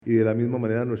y de la misma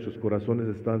manera nuestros corazones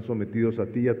están sometidos a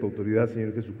ti y a tu autoridad,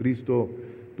 Señor Jesucristo.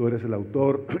 Tú eres el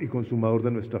autor y consumador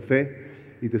de nuestra fe,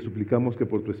 y te suplicamos que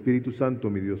por tu Espíritu Santo,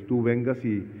 mi Dios, tú vengas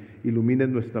y ilumines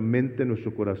nuestra mente,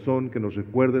 nuestro corazón, que nos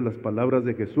recuerdes las palabras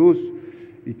de Jesús,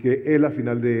 y que Él, a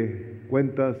final de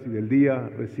cuentas y del día,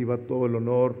 reciba todo el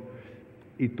honor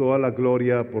y toda la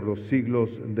gloria por los siglos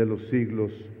de los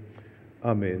siglos.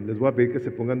 Amén. Les voy a pedir que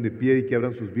se pongan de pie y que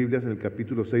abran sus Biblias en el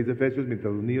capítulo 6 de Efesios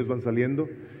mientras los niños van saliendo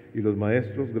y los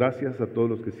maestros. Gracias a todos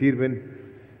los que sirven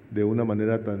de una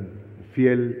manera tan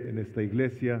fiel en esta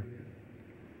iglesia.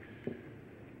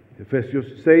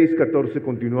 Efesios 6, 14,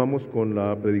 continuamos con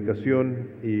la predicación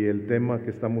y el tema que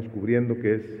estamos cubriendo,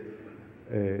 que es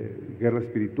guerra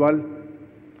espiritual.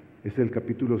 Es el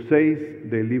capítulo 6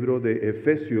 del libro de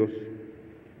Efesios.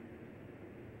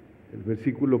 El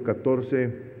versículo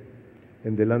 14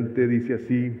 en delante dice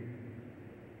así: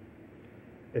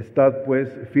 Estad pues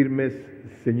firmes,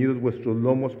 ceñidos vuestros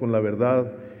lomos con la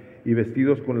verdad, y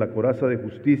vestidos con la coraza de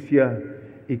justicia,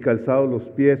 y calzados los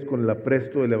pies con el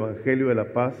apresto del evangelio de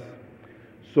la paz.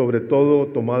 Sobre todo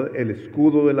tomad el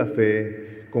escudo de la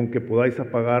fe, con que podáis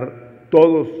apagar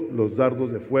todos los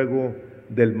dardos de fuego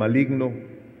del maligno,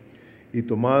 y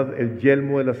tomad el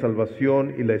yelmo de la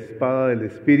salvación y la espada del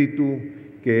Espíritu,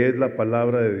 que es la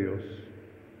palabra de Dios.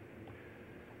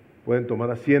 Pueden tomar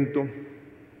asiento.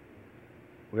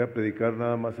 Voy a predicar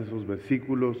nada más esos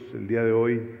versículos el día de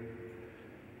hoy.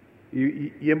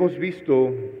 Y hemos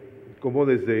visto cómo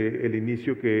desde el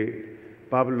inicio que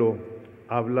Pablo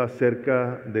habla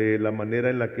acerca de la manera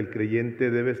en la que el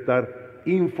creyente debe estar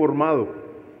informado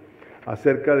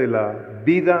acerca de la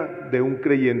vida de un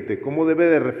creyente, cómo debe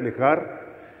de reflejar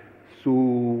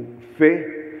su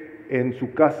fe en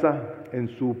su casa, en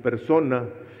su persona,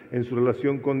 en su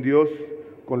relación con Dios,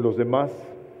 con los demás,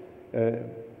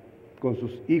 con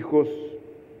sus hijos,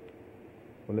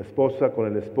 con la esposa, con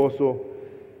el esposo.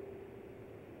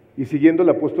 Y siguiendo el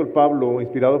apóstol Pablo,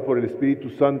 inspirado por el Espíritu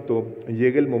Santo,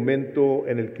 llega el momento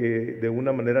en el que de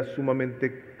una manera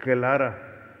sumamente clara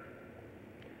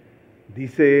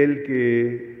dice él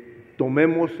que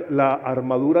tomemos la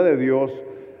armadura de Dios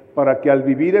para que al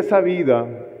vivir esa vida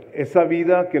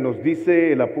que nos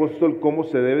dice el apóstol cómo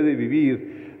se debe de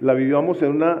vivir, la vivamos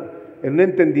en un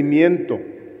entendimiento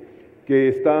que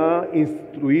está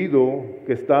instruido,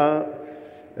 que está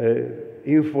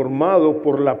informado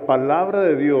por la palabra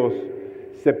de Dios,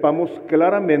 sepamos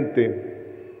claramente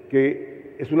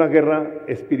que es una guerra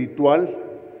espiritual,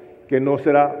 que no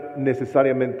será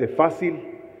necesariamente fácil,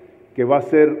 que va a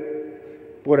ser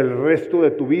por el resto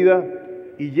de tu vida.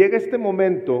 Y llega este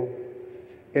momento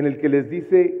en el que les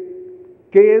dice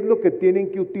qué es lo que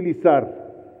tienen que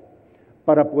utilizar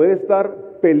para poder estar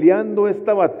peleando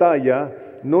esta batalla,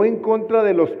 no en contra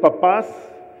de los papás,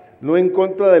 no en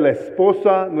contra de la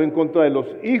esposa, no en contra de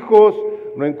los hijos,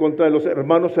 no en contra de los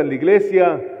hermanos en la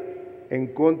iglesia, en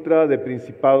contra de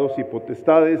principados y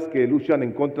potestades que luchan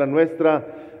en contra nuestra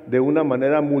de una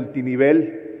manera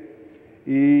multinivel.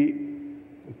 Y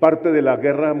parte de la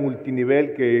guerra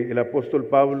multinivel que el apóstol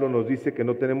Pablo nos dice que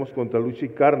no tenemos contra lucha y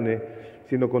carne,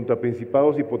 sino contra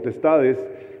principados y potestades,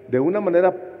 de una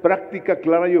manera práctica,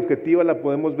 clara y objetiva la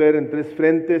podemos ver en tres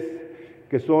frentes,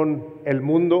 que son el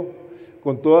mundo,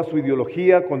 con toda su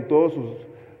ideología, con todas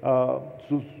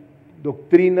sus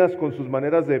doctrinas, con sus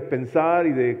maneras de pensar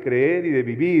y de creer y de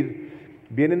vivir,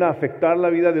 vienen a afectar la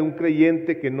vida de un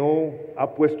creyente que no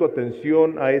ha puesto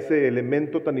atención a ese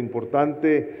elemento tan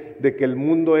importante de que el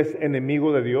mundo es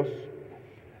enemigo de Dios.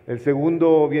 El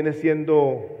segundo viene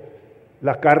siendo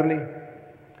la carne.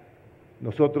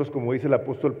 Nosotros, como dice el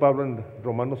apóstol Pablo en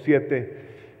Romanos 7,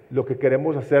 lo que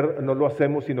queremos hacer no lo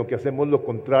hacemos, sino que hacemos lo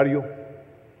contrario.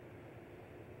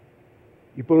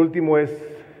 Y por último es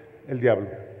el diablo.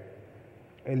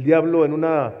 El diablo en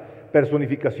una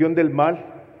personificación del mal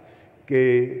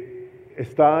que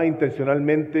está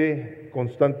intencionalmente,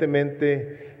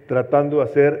 constantemente tratando de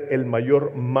hacer el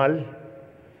mayor mal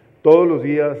todos los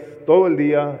días, todo el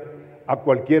día, a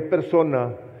cualquier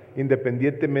persona,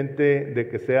 independientemente de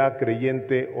que sea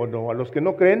creyente o no. A los que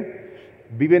no creen,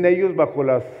 viven ellos bajo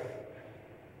las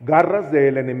garras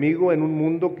del enemigo en un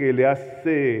mundo que le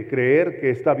hace creer que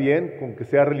está bien, con que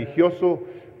sea religioso,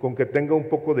 con que tenga un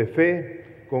poco de fe,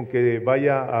 con que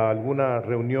vaya a alguna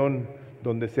reunión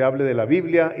donde se hable de la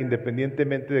Biblia,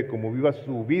 independientemente de cómo viva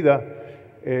su vida,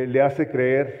 le hace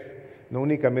creer no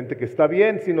únicamente que está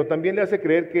bien, sino también le hace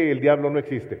creer que el diablo no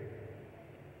existe.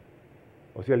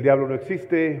 O sea, el diablo no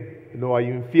existe, no hay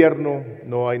infierno,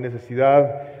 no hay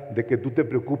necesidad de que tú te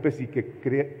preocupes y que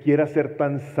quieras ser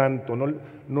tan santo.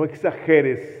 No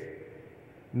exageres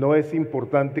No es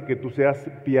importante que tú seas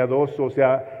piadoso, o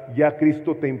sea, ya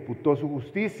Cristo te imputó su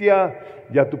justicia,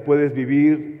 ya tú puedes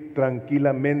vivir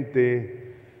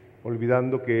tranquilamente,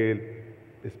 olvidando que el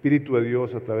Espíritu de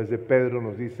Dios a través de Pedro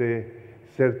nos dice: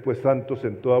 sed pues santos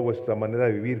en toda vuestra manera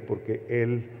de vivir, porque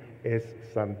Él es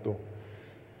santo.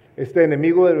 Este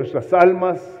enemigo de nuestras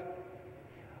almas,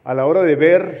 a la hora de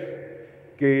ver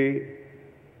que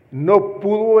no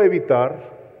pudo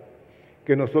evitar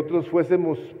que nosotros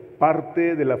fuésemos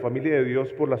parte de la familia de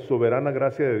Dios por la soberana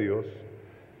gracia de Dios,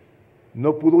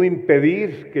 no pudo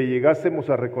impedir que llegásemos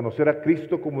a reconocer a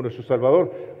Cristo como nuestro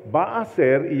Salvador, va a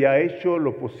hacer y ha hecho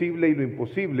lo posible y lo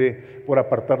imposible por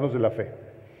apartarnos de la fe.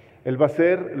 Él va a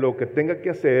hacer lo que tenga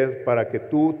que hacer para que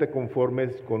tú te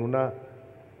conformes con una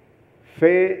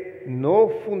fe no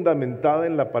fundamentada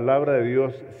en la palabra de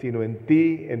Dios, sino en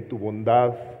ti, en tu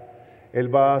bondad.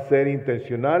 Él va a ser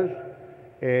intencional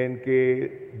en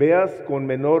que veas con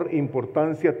menor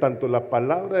importancia tanto la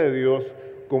palabra de Dios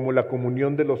como la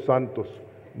comunión de los santos.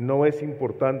 No es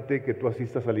importante que tú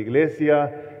asistas a la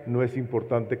iglesia, no es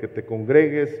importante que te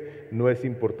congregues, no es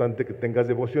importante que tengas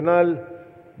devocional,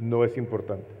 no es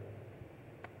importante.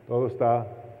 Todo está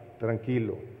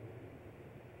tranquilo.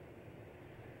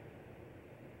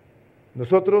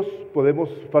 Nosotros podemos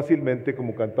fácilmente,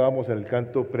 como cantábamos en el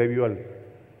canto previo al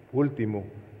último,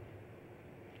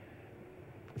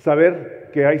 saber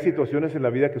que hay situaciones en la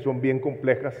vida que son bien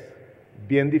complejas,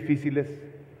 bien difíciles,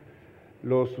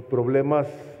 los problemas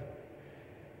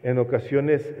en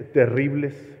ocasiones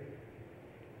terribles.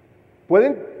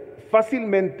 Pueden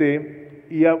fácilmente,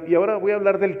 y ahora voy a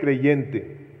hablar del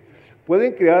creyente,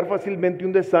 pueden crear fácilmente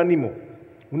un desánimo,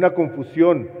 una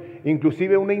confusión,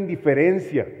 inclusive una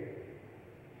indiferencia.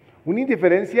 Una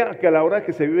indiferencia que a la hora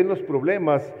que se viven los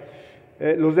problemas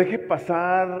los deje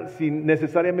pasar sin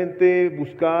necesariamente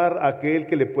buscar a aquel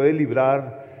que le puede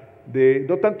librar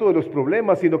no tanto de los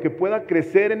problemas, sino que pueda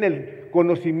crecer en el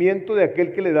conocimiento de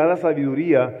aquel que le da la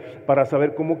sabiduría para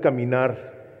saber cómo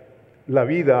caminar la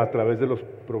vida a través de los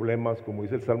problemas, como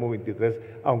dice el Salmo 23,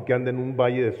 aunque ande en un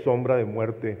valle de sombra de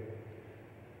muerte,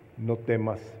 no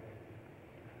temas.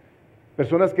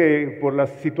 Personas que por las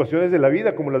situaciones de la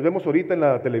vida, como las vemos ahorita en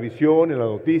la televisión, en las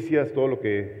noticias, todo lo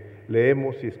que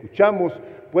leemos y escuchamos,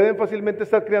 pueden fácilmente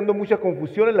estar creando mucha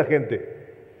confusión en la gente.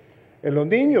 En los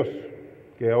niños,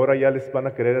 que ahora ya les van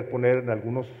a querer poner en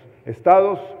algunos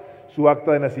estados su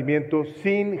acta de nacimiento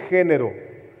sin género,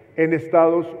 en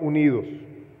Estados Unidos.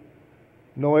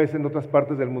 No es en otras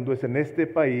partes del mundo, es en este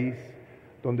país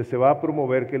donde se va a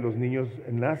promover que los niños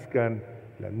nazcan,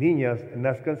 las niñas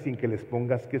nazcan sin que les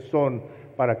pongas qué son,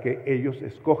 para que ellos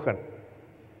escojan.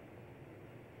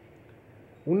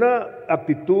 Una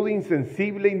actitud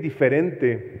insensible,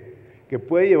 indiferente, que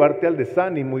puede llevarte al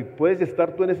desánimo, y puedes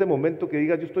estar tú en ese momento que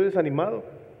digas: yo estoy desanimado,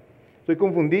 estoy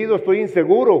confundido, estoy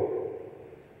inseguro,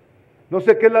 no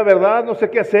sé qué es la verdad, no sé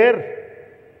qué hacer,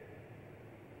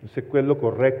 no sé cuál es lo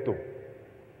correcto.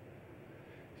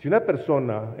 Si una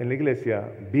persona en la iglesia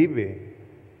vive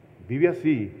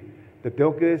así, te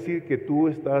tengo que decir que tú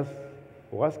estás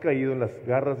o has caído en las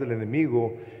garras del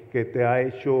enemigo que te ha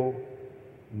hecho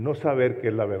no saber qué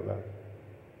es la verdad.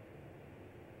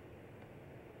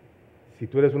 Si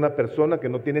tú eres una persona que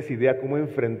no tienes idea cómo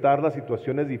enfrentar las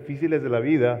situaciones difíciles de la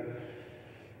vida,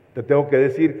 te tengo que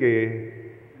decir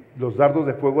que los dardos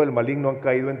de fuego del maligno han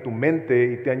caído en tu mente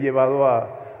y te han llevado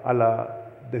a la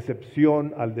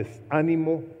decepción, al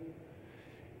desánimo.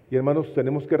 Y hermanos,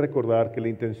 tenemos que recordar que la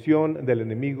intención del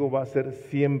enemigo va a ser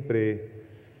siempre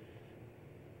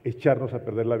echarnos a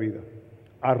perder la vida,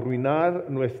 arruinar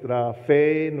nuestra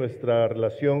fe, nuestra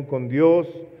relación con Dios.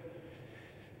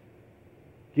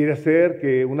 Quiere hacer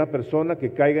que una persona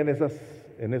que caiga en esas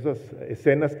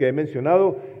escenas que he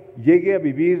mencionado llegue a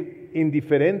vivir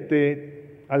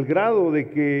indiferente al grado de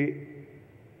que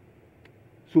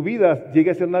su vida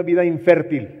llegue a ser una vida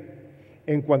infértil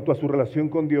en cuanto a su relación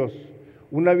con Dios,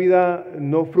 una vida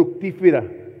no fructífera,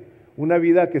 una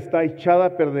vida que está echada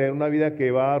a perder, una vida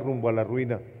que va rumbo a la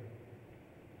ruina.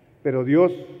 Pero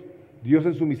Dios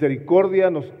en su misericordia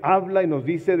nos habla y nos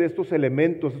dice de estos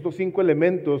elementos, estos 5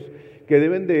 elementos que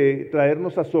deben de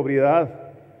traernos a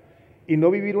sobriedad y no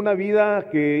vivir una vida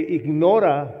que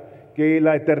ignora que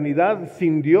la eternidad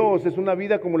sin Dios es una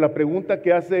vida como la pregunta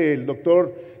que hace el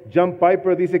doctor John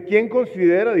Piper. Dice: ¿quién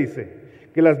considera, dice,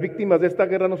 que las víctimas de esta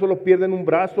guerra no solo pierden un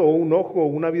brazo o un ojo o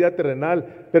una vida terrenal,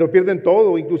 pero pierden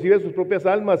todo, inclusive sus propias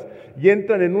almas, y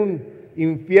entran en un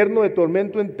infierno de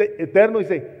tormento eterno?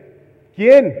 Dice: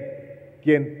 ¿quién?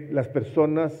 ¿Quién? Las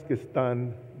personas que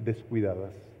están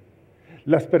descuidadas.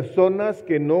 Las personas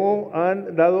que no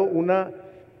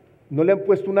le han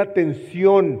puesto una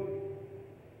atención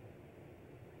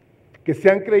que se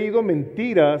han creído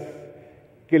mentiras,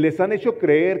 que les han hecho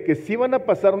creer que sí van a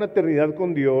pasar una eternidad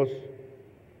con Dios,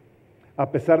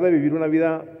 a pesar de vivir una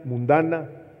vida mundana,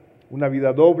 una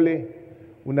vida doble,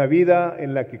 una vida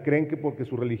en la que creen que porque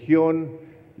su religión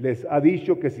les ha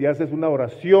dicho que si haces una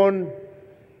oración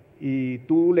y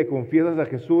tú le confiesas a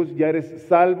Jesús, ya eres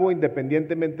salvo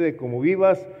independientemente de cómo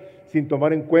vivas, sin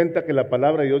tomar en cuenta que la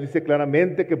palabra de Dios dice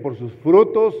claramente que por sus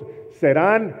frutos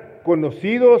serán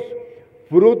conocidos,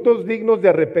 frutos dignos de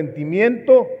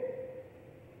arrepentimiento.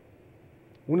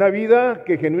 Una vida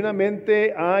que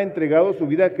genuinamente ha entregado su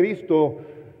vida a Cristo,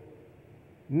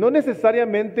 no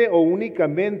necesariamente o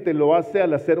únicamente lo hace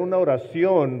al hacer una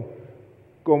oración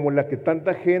como la que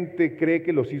tanta gente cree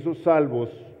que los hizo salvos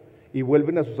y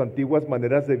vuelven a sus antiguas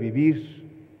maneras de vivir.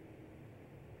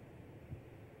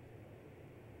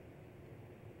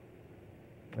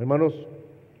 Hermanos,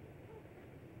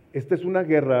 esta es una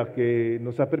guerra que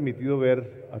nos ha permitido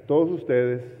ver a todos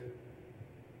ustedes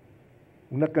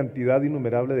una cantidad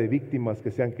innumerable de víctimas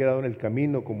que se han quedado en el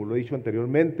camino, como lo he dicho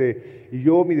anteriormente. Y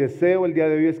mi deseo el día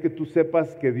de hoy es que tú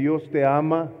sepas que Dios te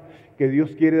ama, que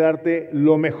Dios quiere darte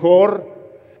lo mejor,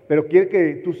 pero quiere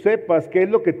que tú sepas qué es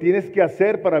lo que tienes que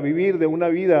hacer para vivir de una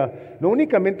vida, no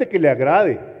únicamente que le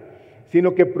agrade,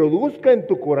 sino que produzca en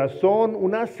tu corazón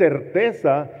una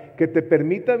certeza que te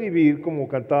permita vivir, como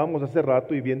cantábamos hace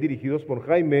rato y bien dirigidos por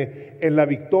Jaime, en la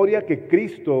victoria que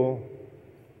Cristo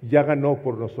ya ganó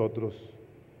por nosotros.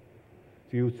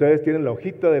 Si ustedes tienen la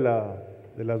hojita de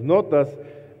las notas,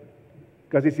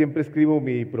 casi siempre escribo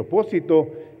mi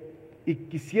propósito y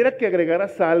quisiera que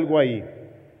agregaras algo ahí,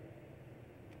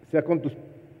 sea con tus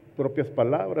propias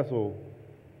palabras o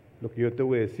lo que yo te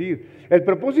voy a decir. El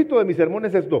propósito de mi sermón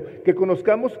es esto, que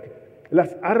conozcamos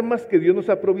las armas que Dios nos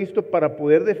ha provisto para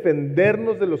poder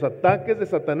defendernos de los ataques de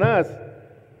Satanás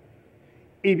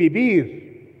y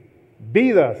vivir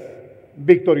vidas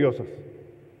victoriosas.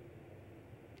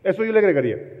 Eso yo le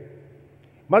agregaría.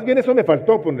 Más bien eso me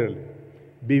faltó ponerle.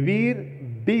 Vivir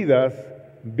vidas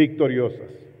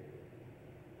victoriosas.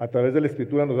 A través de la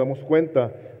Escritura nos damos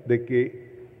cuenta de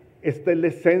que esta es la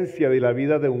esencia de la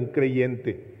vida de un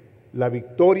creyente. La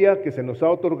victoria que se nos ha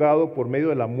otorgado por medio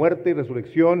de la muerte y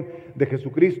resurrección de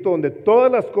Jesucristo, donde todas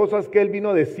las cosas que Él vino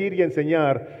a decir y a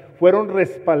enseñar fueron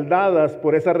respaldadas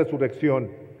por esa resurrección.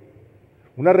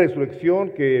 Una resurrección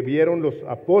que vieron los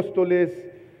apóstoles,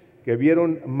 que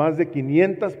vieron más de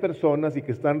 500 personas y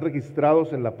que están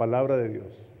registrados en la palabra de Dios.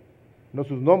 No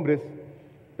sus nombres,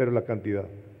 pero la cantidad.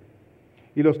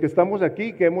 Y los que estamos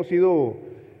aquí, que hemos sido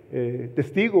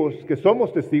testigos, que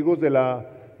somos testigos de la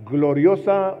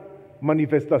gloriosa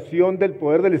manifestación del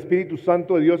poder del Espíritu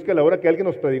Santo de Dios, que a la hora que alguien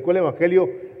nos predicó el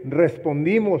Evangelio,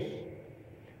 respondimos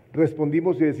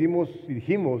y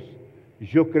dijimos,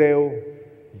 yo creo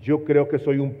que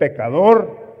soy un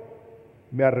pecador,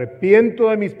 me arrepiento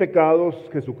de mis pecados,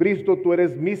 Jesucristo, tú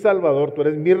eres mi Salvador, tú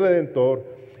eres mi Redentor,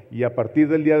 y a partir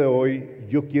del día de hoy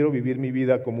yo quiero vivir mi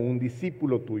vida como un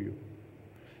discípulo tuyo.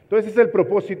 Entonces ese es el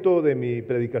propósito de mi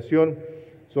predicación,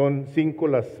 son 5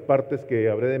 las partes que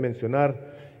habré de mencionar,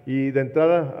 y de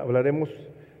entrada hablaremos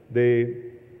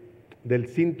del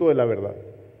cinto de la verdad.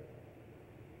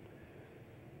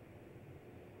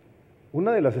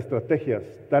 Una de las estrategias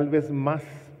tal vez más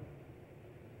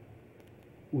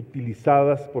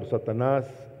utilizadas por Satanás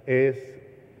es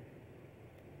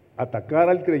atacar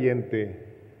al creyente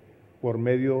por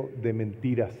medio de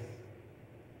mentiras.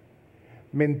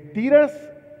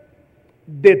 Mentiras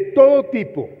de todo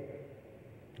tipo.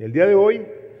 El día de hoy,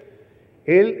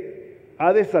 él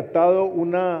ha desatado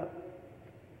una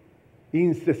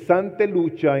incesante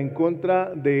lucha en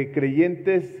contra de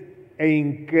creyentes e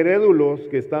incrédulos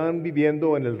que están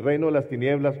viviendo en el reino de las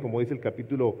tinieblas, como dice el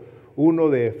capítulo 1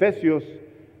 de Efesios,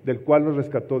 del cual nos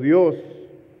rescató Dios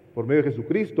por medio de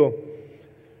Jesucristo,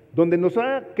 donde nos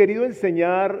ha querido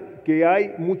enseñar que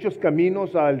hay muchos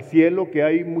caminos al cielo, que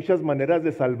hay muchas maneras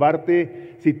de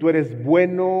salvarte si tú eres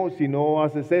bueno, si no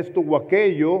haces esto o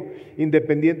aquello,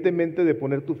 independientemente de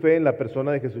poner tu fe en la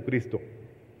persona de Jesucristo.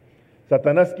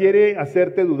 Satanás quiere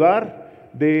hacerte dudar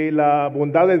de la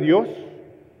bondad de Dios.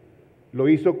 Lo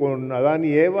hizo con Adán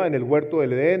y Eva en el huerto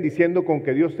del Edén, diciendo con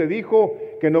que Dios te dijo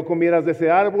que no comieras de ese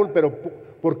árbol, pero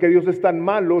 ¿por qué Dios es tan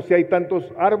malo si hay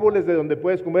tantos árboles de donde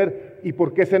puedes comer y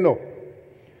por qué ese no?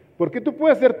 ¿Por qué tú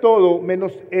puedes hacer todo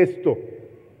menos esto?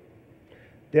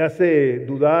 Te hace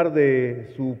dudar de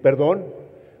su perdón.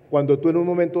 Cuando tú en un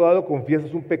momento dado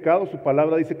confiesas un pecado, su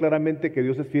palabra dice claramente que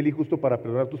Dios es fiel y justo para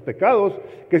perdonar tus pecados,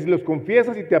 que si los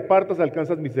confiesas y te apartas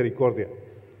alcanzas misericordia.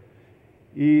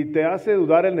 Y te hace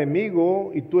dudar el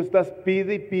enemigo y tú estás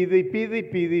pide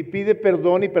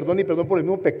perdón por el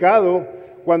mismo pecado,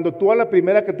 cuando tú a la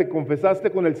primera que te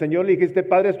confesaste con el Señor le dijiste,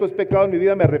 Padre, esto es pecado en mi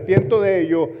vida, me arrepiento de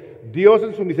ello, Dios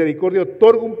en su misericordia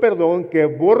otorga un perdón que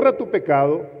borra tu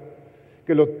pecado,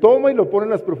 que lo toma y lo pone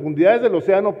en las profundidades del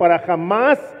océano para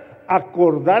jamás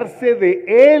acordarse de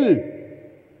él.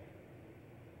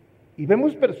 Y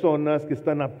vemos personas que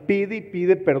están a pide y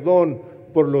pide perdón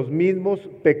por los mismos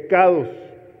pecados.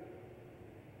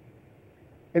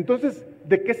 Entonces,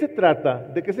 ¿de qué se trata?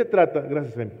 ¿De qué se trata?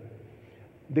 Gracias, Femi.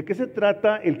 ¿De qué se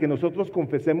trata el que nosotros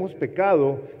confesemos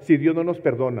pecado si Dios no nos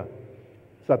perdona?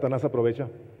 Satanás aprovecha.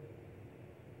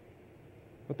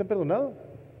 ¿No te han perdonado?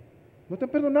 ¿No te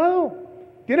han perdonado?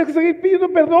 Tienes que seguir pidiendo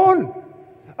perdón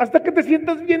hasta que te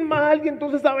sientas bien mal y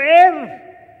entonces a ver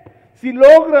si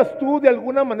logras tú de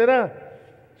alguna manera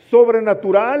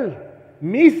sobrenatural,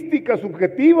 mística,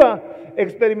 subjetiva,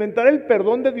 experimentar el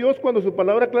perdón de Dios cuando su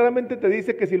palabra claramente te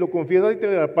dice que si lo confiesas y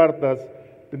te apartas,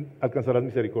 alcanzarás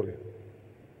misericordia.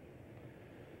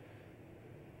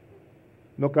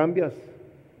 No cambias,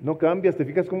 no cambias. ¿Te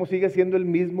fijas cómo sigue siendo el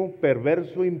mismo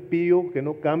perverso, impío, que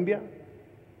no cambia?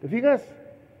 ¿Te fijas?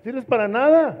 No sirves para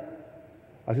nada.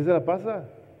 Así se la pasa.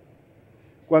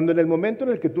 Cuando en el momento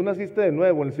en el que tú naciste de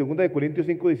nuevo, en el 2 de Corintios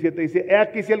 5:17 dice, he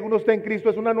aquí si alguno está en Cristo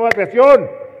es una nueva creación,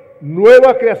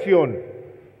 nueva creación.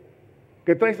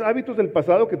 Que traes hábitos del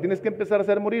pasado que tienes que empezar a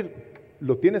hacer morir,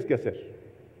 lo tienes que hacer.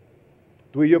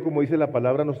 Tú y yo, como dice la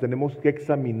palabra, nos tenemos que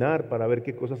examinar para ver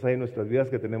qué cosas hay en nuestras vidas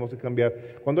que tenemos que cambiar.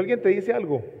 Cuando alguien te dice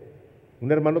algo,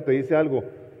 un hermano te dice algo,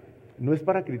 no es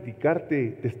para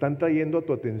criticarte, te están trayendo a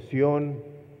tu atención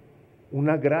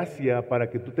una gracia para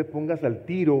que tú te pongas al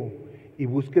tiro y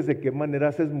busques de qué manera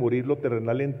haces morir lo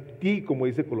terrenal en ti, como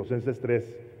dice Colosenses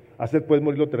 3. Haced pues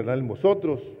morir lo terrenal en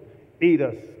vosotros,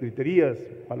 iras, griterías,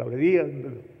 palabrerías,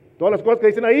 todas las cosas que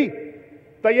dicen ahí,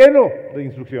 está lleno de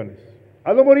instrucciones.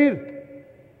 Hazlo morir.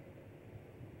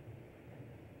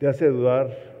 Te hace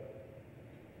dudar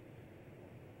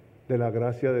de la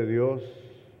gracia de Dios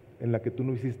en la que tú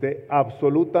no hiciste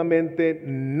absolutamente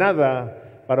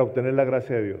nada para obtener la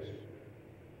gracia de Dios.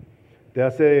 Te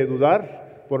hace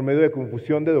dudar por medio de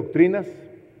confusión de doctrinas,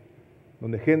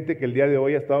 donde gente que el día de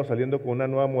hoy ha estado saliendo con una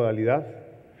nueva modalidad,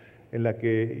 en la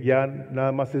que ya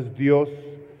nada más es Dios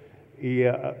y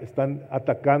están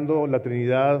atacando la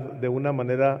Trinidad de una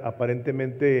manera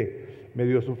aparentemente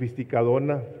medio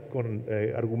sofisticadona, con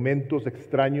argumentos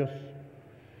extraños.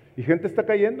 Y gente está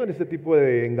cayendo en este tipo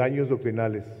de engaños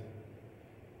doctrinales,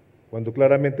 cuando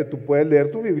claramente tú puedes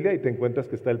leer tu Biblia y te encuentras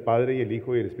que está el Padre y el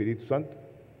Hijo y el Espíritu Santo.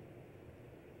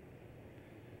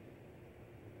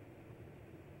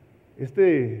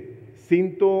 Este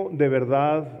cinto de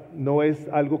verdad no es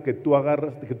algo que tú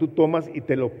agarras, que tú tomas y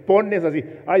te lo pones así.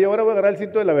 Ay, ahora voy a agarrar el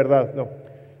cinto de la verdad. No,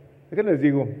 déjenme les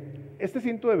digo, este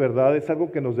cinto de verdad es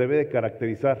algo que nos debe de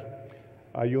caracterizar.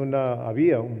 Había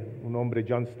un hombre,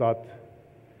 John Stott,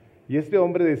 y este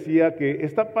hombre decía que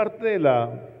esta parte de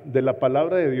la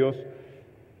palabra de Dios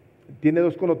tiene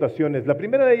dos connotaciones. La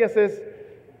primera de ellas es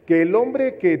que el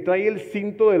hombre que trae el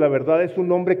cinto de la verdad es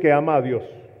un hombre que ama a Dios.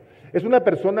 Es una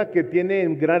persona que tiene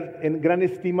en gran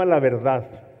estima la verdad,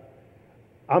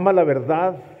 ama la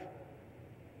verdad,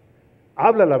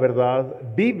 habla la verdad,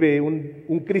 vive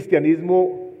un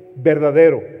cristianismo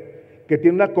verdadero, que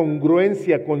tiene una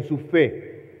congruencia con su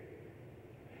fe.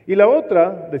 Y la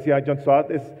otra, decía John Stott,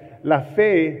 es la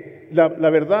fe, la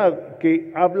verdad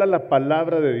que habla la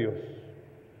palabra de Dios,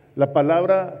 la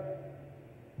palabra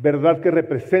verdad que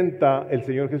representa el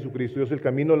Señor Jesucristo. Yo soy el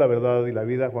camino, la verdad y la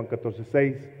vida, Juan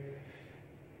 14:6.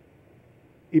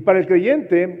 Y para el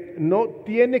creyente no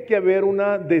tiene que haber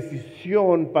una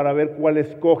decisión para ver cuál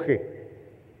escoge.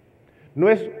 No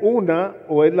es una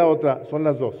o es la otra, son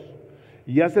las dos.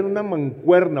 Y hacen una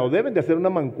mancuerna, o deben de hacer una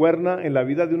mancuerna en la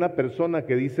vida de una persona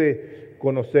que dice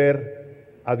conocer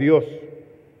a Dios.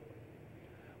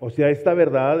 O sea, esta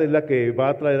verdad es la que va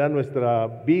a traer a nuestra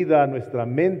vida, a nuestra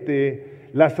mente,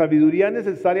 la sabiduría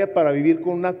necesaria para vivir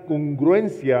con una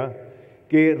congruencia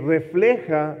que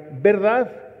refleja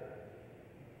verdad.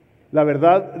 La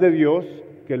verdad de Dios,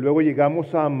 que luego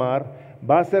llegamos a amar,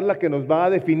 va a ser la que nos va a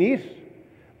definir,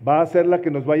 va a ser la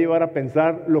que nos va a llevar a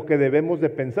pensar lo que debemos de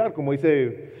pensar, como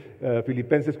dice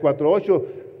Filipenses 4:8,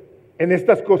 en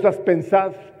estas cosas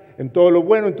pensad, en todo lo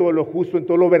bueno, en todo lo justo, en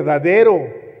todo lo verdadero,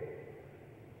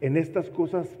 en estas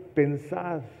cosas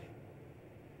pensad.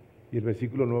 Y el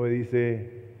versículo 9 dice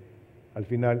al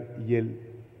final, y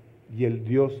el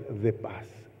Dios de paz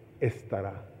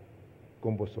estará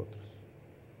con vosotros.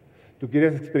 Tú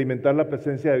quieres experimentar la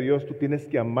presencia de Dios, tú tienes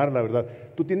que amar la verdad.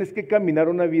 Tú tienes que caminar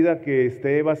una vida que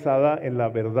esté basada en la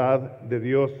verdad de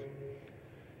Dios.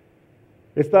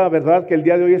 Esta verdad que el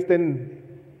día de hoy está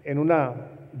en una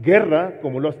guerra,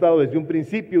 como lo ha estado desde un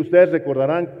principio. Ustedes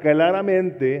recordarán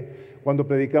claramente cuando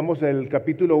predicamos el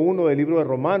capítulo 1 del libro de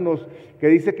Romanos, que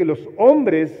dice que los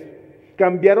hombres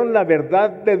cambiaron la verdad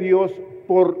de Dios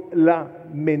por la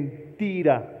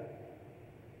mentira.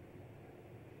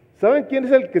 ¿Saben quién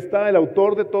es el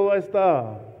autor de toda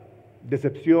esta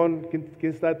decepción? ¿Quién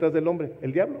está detrás del hombre?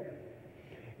 El diablo.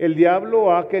 El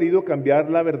diablo ha querido cambiar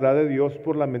la verdad de Dios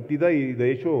por la mentira y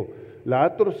de hecho la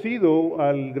ha torcido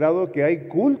al grado que hay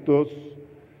cultos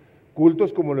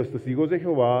como los testigos de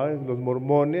Jehová, los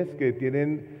mormones, que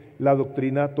tienen la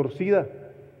doctrina torcida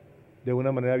de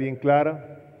una manera bien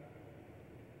clara.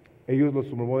 Ellos,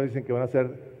 los mormones, dicen que van a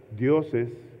ser dioses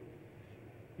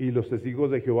y los testigos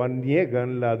de Jehová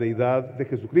niegan la deidad de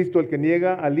Jesucristo. El que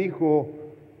niega al Hijo,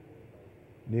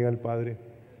 niega al Padre.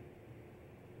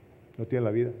 No tiene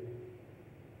la vida.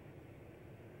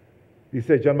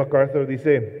 Dice John MacArthur,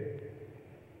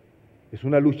 es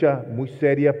una lucha muy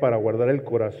seria para guardar el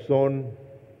corazón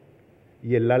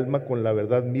y el alma con la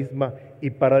verdad misma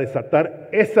y para desatar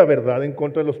esa verdad en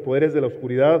contra de los poderes de la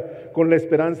oscuridad, con la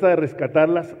esperanza de rescatar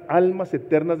las almas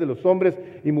eternas de los hombres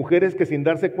y mujeres que sin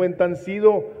darse cuenta han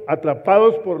sido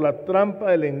atrapados por la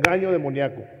trampa del engaño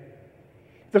demoníaco.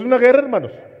 Esta es una guerra,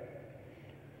 hermanos.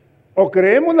 O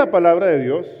creemos la palabra de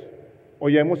Dios, o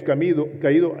ya hemos caído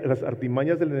en las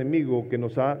artimañas del enemigo que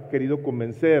nos ha querido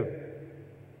convencer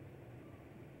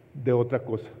de otra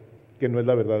cosa, que no es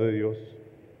la verdad de Dios.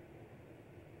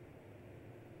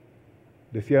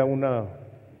 Decía un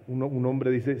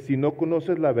hombre, si no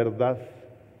conoces la verdad,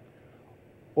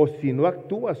 o si no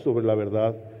actúas sobre la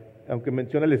verdad, aunque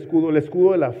menciona el escudo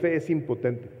de la fe es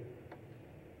impotente.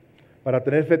 Para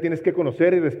tener fe tienes que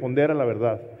conocer y responder a la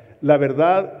verdad. La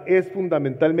verdad es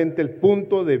fundamentalmente el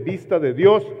punto de vista de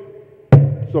Dios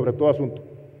sobre todo asunto.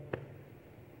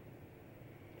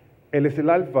 Él es el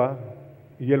alfa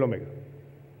y el omega.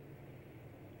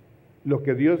 Lo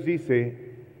que Dios dice,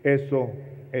 eso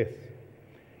es.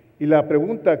 Y la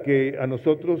pregunta que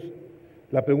nosotros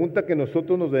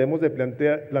nos debemos de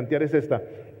plantear es esta: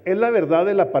 ¿es la verdad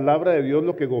de la palabra de Dios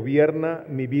lo que gobierna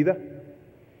mi vida?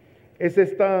 ¿Es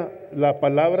esta la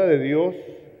palabra de Dios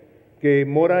que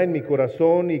mora en mi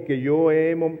corazón y que yo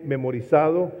he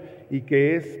memorizado y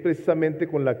que es precisamente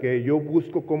con la que yo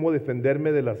busco cómo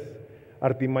defenderme de las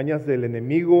artimañas del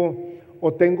enemigo?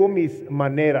 ¿O tengo mis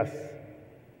maneras?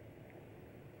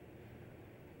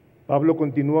 Pablo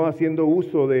continúa haciendo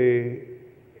uso de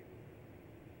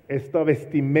esta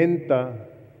vestimenta,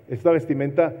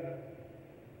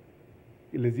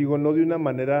 y les digo, no de una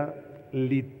manera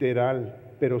literal,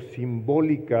 pero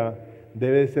simbólica,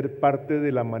 debe ser parte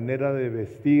de la manera de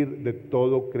vestir de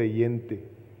todo creyente.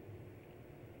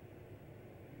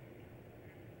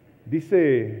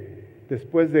 Dice,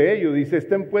 después de ello,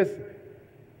 estén pues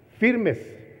firmes,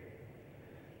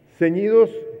 ceñidos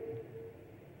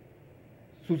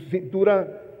su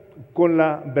cintura con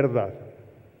la verdad.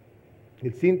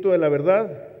 El cinto de la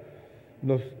verdad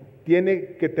nos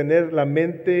tiene que tener la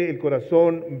mente, el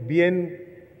corazón bien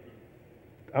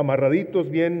amarraditos,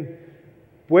 bien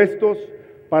puestos,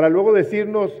 para luego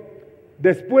decirnos,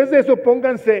 después de eso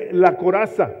pónganse la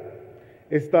coraza,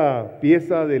 esta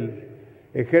pieza del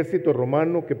ejército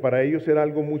romano que para ellos era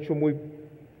algo muy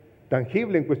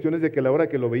tangible en cuestiones de que a la hora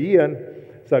que lo veían,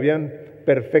 sabían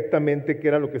perfectamente qué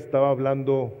era lo que estaba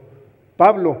hablando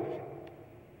Pablo.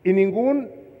 Y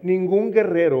ningún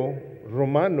guerrero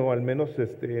romano, al menos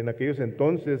en aquellos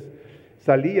entonces,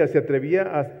 se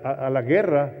atrevía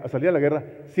a salir a la guerra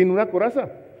sin una coraza.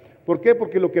 ¿Por qué?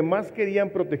 Porque lo que más querían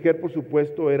proteger, por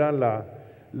supuesto, eran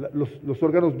los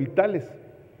órganos vitales.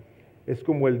 Es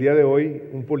como el día de hoy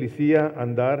un policía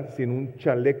andar sin un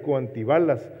chaleco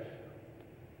antibalas.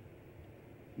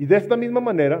 Y de esta misma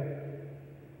manera,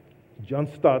 John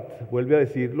Stott vuelve a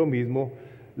decir lo mismo: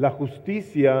 la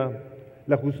justicia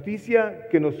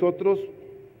que nosotros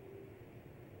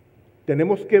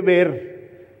tenemos que ver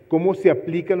cómo se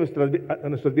aplica a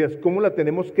nuestras vidas, cómo la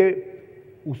tenemos que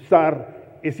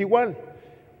usar, es igual.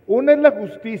 Una es la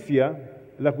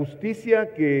justicia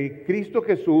que Cristo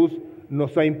Jesús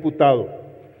nos ha imputado.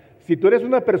 Si tú eres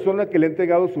una persona que le ha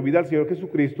entregado su vida al Señor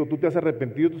Jesucristo, tú te has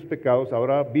arrepentido de tus pecados,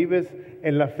 ahora vives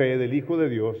en la fe del Hijo de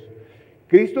Dios,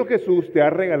 Cristo Jesús te ha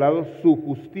regalado su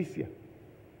justicia.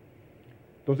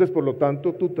 Entonces, por lo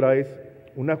tanto, tú traes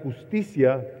una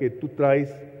justicia que tú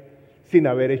traes sin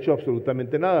haber hecho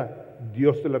absolutamente nada.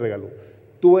 Dios te la regaló.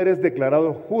 Tú eres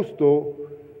declarado justo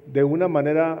de una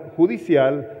manera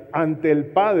judicial ante el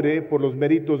Padre por los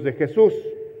méritos de Jesús.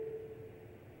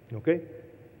 ¿Ok?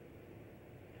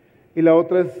 Y la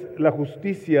otra es la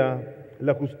justicia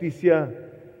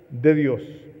de Dios.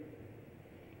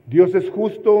 Dios es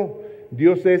justo,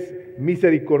 Dios es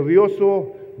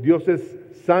misericordioso, Dios es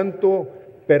santo,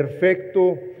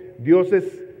 perfecto, Dios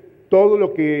es todo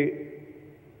lo que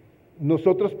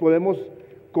nosotros podemos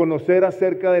conocer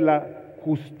acerca de la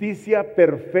justicia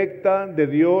perfecta de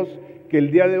Dios, que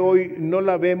el día de hoy no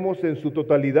la vemos en su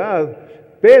totalidad,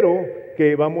 pero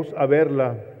que vamos a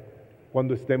verla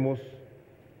cuando estemos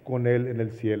con Él en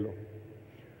el cielo.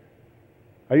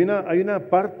 Hay una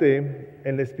parte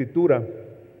en la Escritura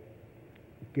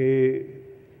que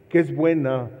es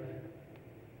buena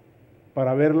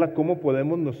para verla, cómo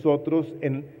podemos nosotros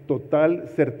en total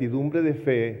certidumbre de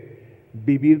fe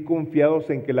vivir confiados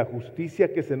en que la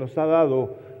justicia que se nos ha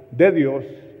dado de Dios,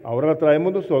 ahora la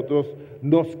traemos nosotros,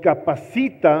 nos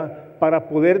capacita para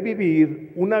poder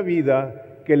vivir una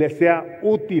vida que le sea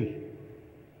útil.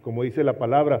 Como dice la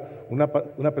palabra,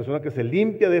 una persona que se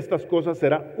limpia de estas cosas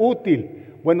será útil.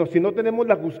 Bueno, si no tenemos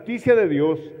la justicia de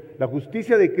Dios, la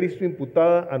justicia de Cristo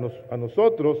imputada a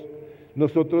nosotros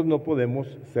no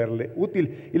podemos serle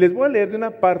útil. Y les voy a leer de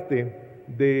una parte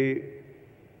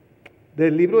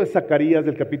del libro de Zacarías,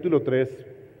 del capítulo 3.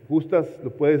 Gustas,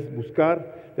 lo puedes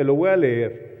buscar, te lo voy a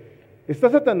leer.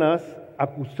 Está Satanás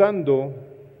acusando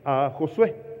a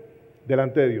Josué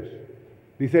delante de Dios.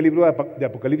 Dice el libro de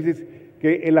Apocalipsis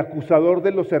que el acusador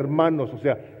de los hermanos, o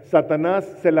sea, Satanás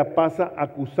se la pasa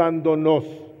acusándonos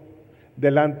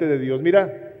delante de Dios.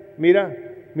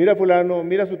 Mira fulano,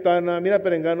 mira sutana, mira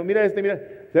perengano, mira mira.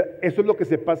 O sea, eso es lo que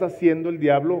se pasa haciendo el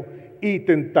diablo y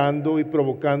tentando y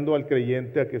provocando al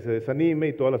creyente a que se desanime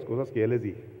y todas las cosas que ya les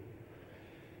dije.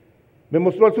 Me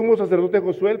mostró al sumo sacerdote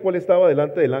Josué, el cual estaba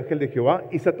delante del ángel de Jehová,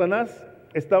 y Satanás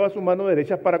estaba a su mano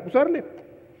derecha para acusarle.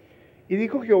 Y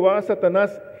dijo Jehová a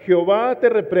Satanás: Jehová te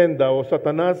reprenda, oh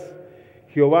Satanás,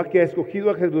 Jehová que ha escogido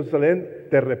a Jerusalén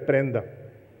te reprenda.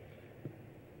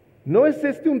 ¿No es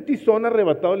este un tizón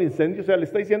arrebatado al incendio? O sea, le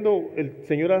está diciendo el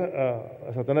Señor a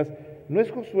Satanás, ¿no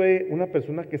es Josué una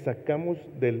persona que sacamos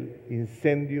del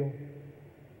incendio,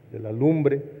 de la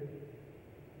lumbre?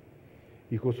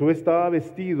 Y Josué estaba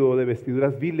vestido de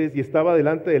vestiduras viles y estaba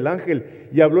delante del ángel.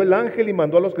 Y habló el ángel y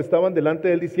mandó a los que estaban delante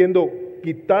de él diciendo: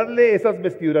 quitadle esas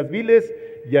vestiduras viles.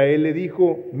 Y a él le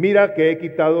dijo: mira que he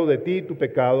quitado de ti tu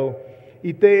pecado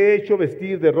y te he hecho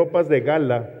vestir de ropas de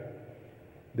gala.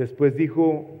 Después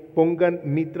dijo: pongan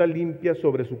mitra limpia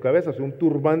sobre su cabeza, o sea, un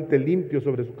turbante limpio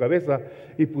sobre su cabeza.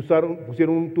 Y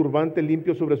pusieron un turbante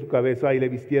limpio sobre su cabeza y le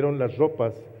vistieron las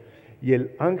ropas. Y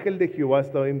el ángel de Jehová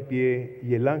estaba en pie,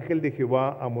 y el ángel de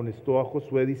Jehová amonestó a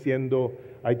Josué diciendo,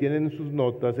 ahí tienen en sus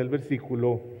notas el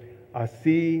versículo: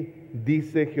 así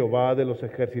dice Jehová de los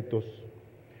ejércitos,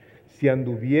 si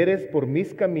anduvieres por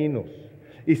mis caminos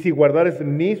y si guardares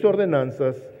mis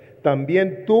ordenanzas,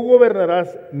 también tú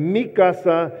gobernarás mi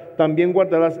casa, también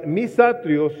guardarás mis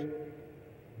atrios,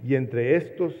 y entre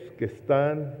estos que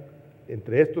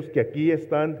aquí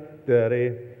están, te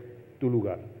daré tu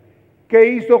lugar. ¿Qué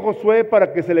hizo Josué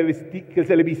para que se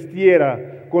le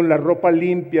vistiera con la ropa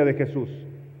limpia de Jesús?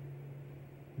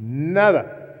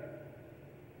 Nada.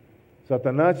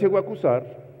 Satanás llegó a acusar,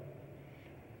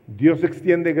 Dios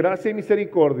extiende gracia y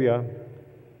misericordia,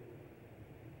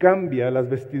 cambia las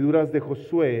vestiduras de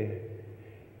Josué,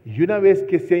 y una vez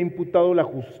que se ha imputado la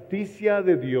justicia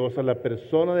de Dios a la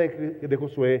persona de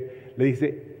Josué, le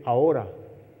dice: ahora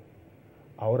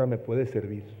me puedes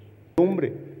servir.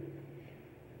 Hombre,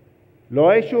 lo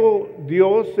ha hecho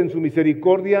Dios en su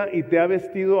misericordia y te ha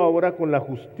vestido ahora con la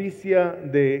justicia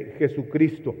de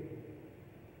Jesucristo.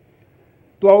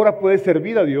 Tú ahora puedes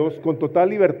servir a Dios con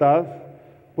total libertad,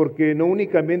 porque no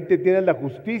únicamente tienes la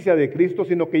justicia de Cristo,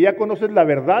 sino que ya conoces la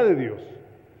verdad de Dios.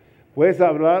 Puedes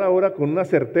hablar ahora con una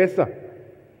certeza,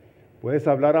 puedes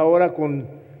hablar ahora con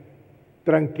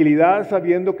tranquilidad,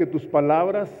 sabiendo que tus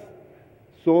palabras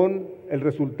son el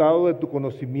resultado de tu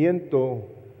conocimiento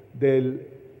del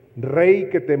Rey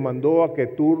que te mandó a que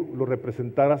tú lo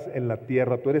representaras en la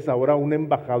tierra. Tú eres ahora un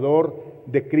embajador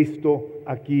de Cristo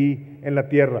aquí en la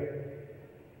tierra.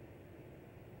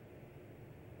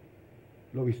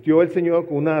 Lo vistió el Señor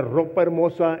con una ropa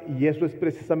hermosa, y eso es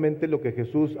precisamente lo que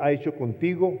Jesús ha hecho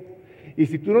contigo. Y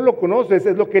si tú no lo conoces,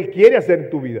 es lo que Él quiere hacer en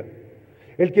tu vida.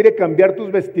 Él quiere cambiar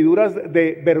tus vestiduras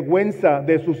de vergüenza,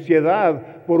 de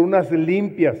suciedad, por unas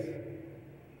limpias,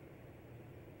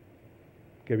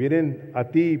 que vienen a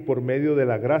ti por medio de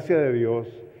la gracia de Dios,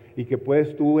 y que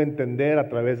puedes tú entender a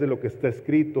través de lo que está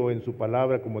escrito en su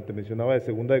palabra, como te mencionaba de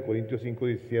 2 Corintios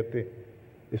 5:17,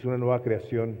 es una nueva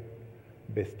creación,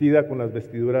 vestida con las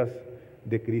vestiduras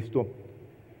de Cristo.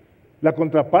 La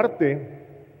contraparte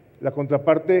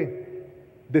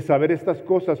de saber estas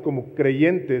cosas como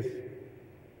creyentes,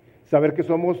 saber que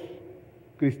somos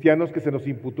cristianos, que se nos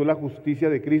imputó la justicia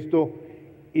de Cristo,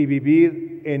 y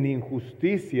vivir en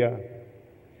injusticia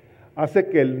hace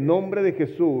que el nombre de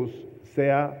Jesús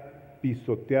sea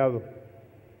pisoteado.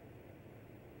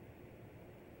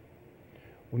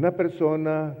 Una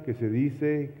persona que se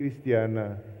dice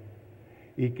cristiana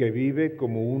y que vive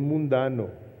como un mundano,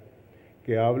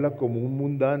 que habla como un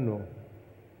mundano,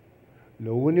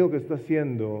 lo único que está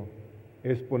haciendo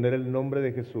es poner el nombre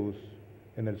de Jesús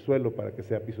en el suelo para que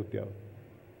sea pisoteado.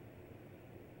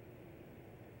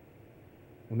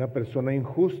 Una persona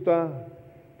injusta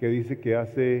que dice que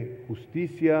hace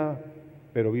justicia,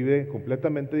 pero vive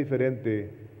completamente diferente,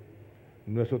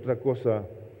 no es otra cosa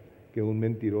que un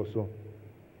mentiroso.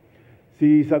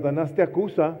 Si Satanás te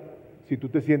acusa, si tú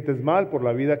te sientes mal por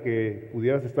la vida que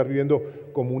pudieras estar viviendo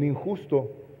como un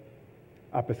injusto,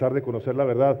 a pesar de conocer la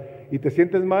verdad, y te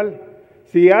sientes mal,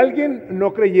 si alguien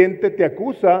no creyente te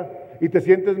acusa y te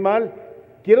sientes mal,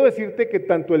 quiero decirte que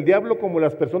tanto el diablo como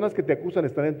las personas que te acusan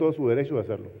están en todo su derecho de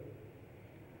hacerlo.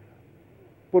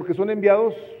 Porque son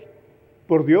enviados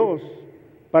por Dios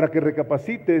para que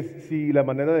recapacites si la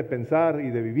manera de pensar y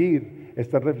de vivir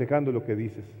está reflejando lo que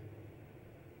dices.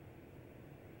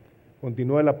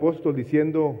 Continúa el apóstol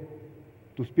diciendo,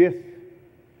 tus pies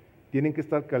tienen que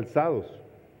estar calzados.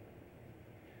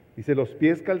 Dice, los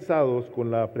pies calzados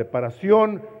con la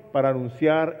preparación para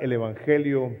anunciar el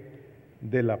evangelio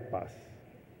de la paz.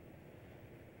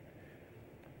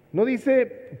 No dice,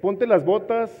 ponte las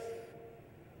botas,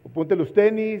 o ponte los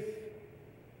tenis,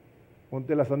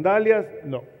 ponte las sandalias,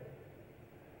 no.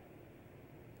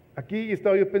 Aquí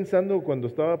estaba yo pensando cuando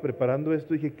estaba preparando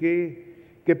esto, dije,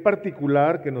 qué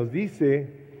particular que nos dice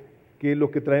que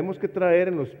lo que traemos que traer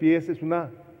en los pies es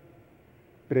una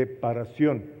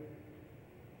preparación.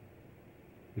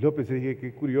 Y luego pensé, dije,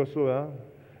 qué curioso, ¿verdad?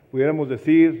 Pudiéramos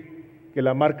decir que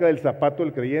la marca del zapato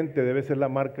del creyente debe ser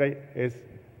es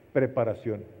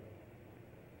preparación.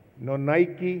 No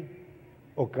Nike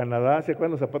o Canadá, ¿se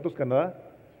acuerdan los zapatos Canadá?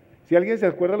 Si alguien se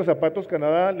acuerda de los zapatos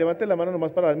Canadá, levante la mano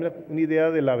nomás para darme una idea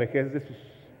de la vejez de sus...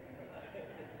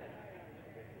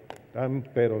 Están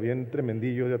pero bien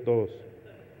tremendillos ya todos.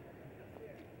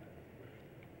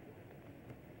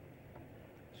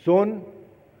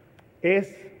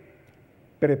 Es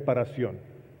preparación.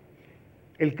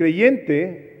 El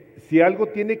creyente, si algo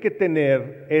tiene que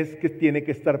tener, es que tiene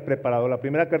que estar preparado. La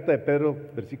primera carta de Pedro,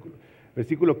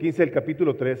 versículo 15 del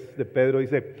capítulo 3 de Pedro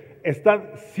dice, estad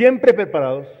siempre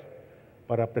preparados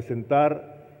para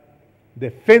presentar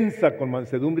defensa con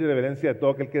mansedumbre y reverencia de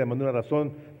todo aquel que demanda una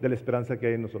razón de la esperanza que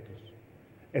hay en nosotros.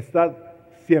 Estad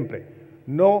siempre,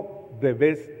 no de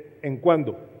vez en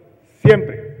cuando,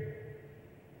 siempre.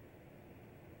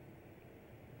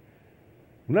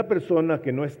 Una persona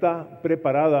que no está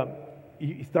preparada,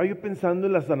 y estaba yo pensando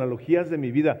en las analogías de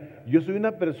mi vida, yo soy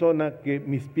una persona que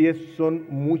mis pies son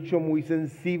muy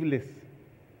sensibles.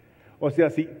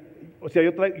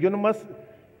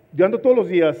 Yo ando todos los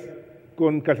días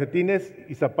con calcetines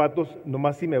y zapatos,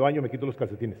 nomás si me baño me quito los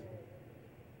calcetines.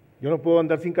 Yo no puedo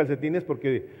andar sin calcetines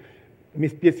porque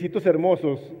mis piecitos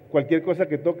hermosos, cualquier cosa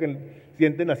que toquen,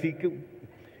 sienten así que...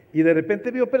 Y de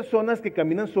repente veo personas que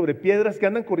caminan sobre piedras, que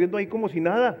andan corriendo ahí como si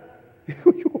nada.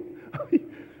 Digo yo,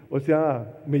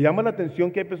 me llama la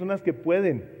atención que hay personas que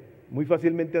pueden muy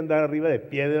fácilmente andar arriba de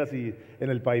piedras y en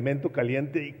el pavimento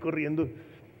caliente y corriendo.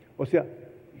 Yo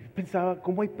pensaba,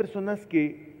 ¿cómo hay personas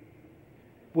que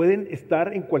pueden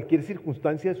estar en cualquier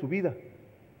circunstancia de su vida?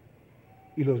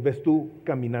 Y los ves tú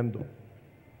caminando.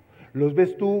 Los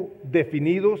ves tú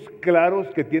definidos, claros,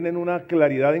 que tienen una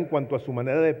claridad en cuanto a su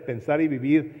manera de pensar y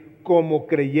vivir como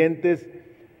creyentes.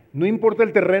 No importa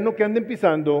el terreno que anden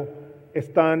pisando,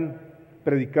 están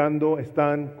predicando,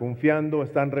 están confiando,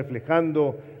 están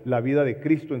reflejando la vida de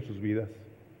Cristo en sus vidas.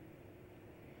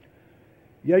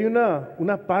 Y hay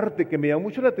una parte que me llama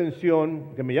mucho la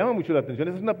atención,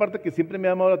 esa es una parte que siempre me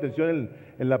ha llamado la atención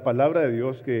en la palabra de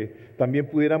Dios, que también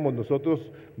pudiéramos nosotros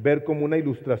ver como una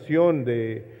ilustración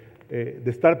de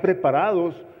estar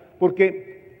preparados,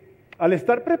 porque al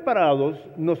estar preparados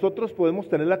nosotros podemos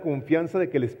tener la confianza de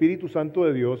que el Espíritu Santo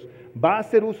de Dios va a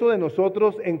hacer uso de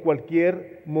nosotros en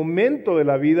cualquier momento de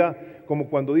la vida, como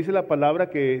cuando dice la palabra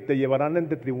que te llevarán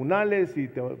entre tribunales y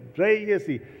reyes,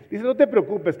 y dice, no te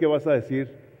preocupes, ¿qué vas a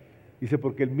decir? Dice,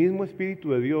 porque el mismo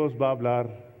Espíritu de Dios va a hablar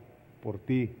por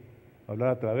ti, va a hablar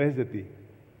a través de ti.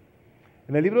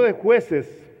 En el libro de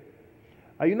Jueces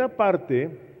hay una parte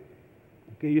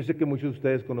que yo sé que muchos de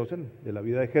ustedes conocen, de la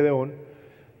vida de Gedeón,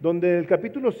 donde en el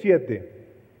capítulo 7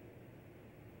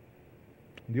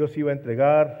 Dios iba a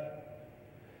entregar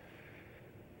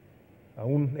a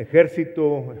un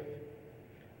ejército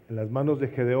en las manos de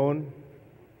Gedeón,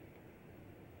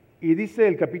 Y dice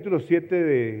el capítulo 7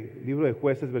 del libro de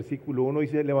Jueces, versículo 1,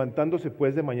 dice, levantándose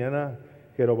pues de mañana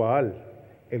Jerobaal,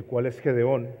 el cual es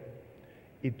Gedeón,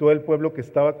 y todo el pueblo que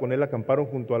estaba con él acamparon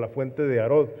junto a la fuente de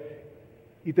Arod,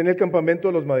 y tenía el campamento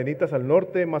de los madianitas al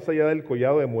norte, más allá del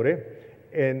collado de Moré,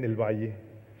 en el valle.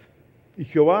 Y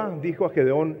Jehová dijo a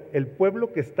Gedeón, el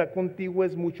pueblo que está contigo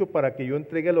es mucho para que yo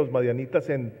entregue a los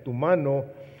madianitas en tu mano,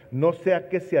 no sea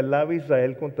que se alabe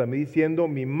Israel contra mí, diciendo,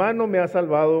 mi mano me ha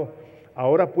salvado.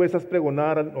 Ahora pues haz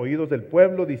pregonar a oídos del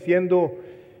pueblo, diciendo,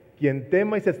 quien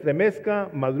tema y se estremezca,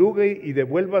 madrugue y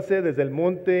devuélvase desde el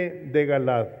monte de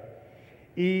Galad.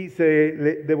 Y se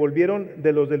le devolvieron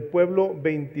de los del pueblo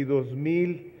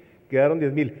 22,000, quedaron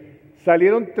 10,000.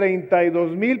 Salieron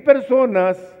 32,000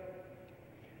 personas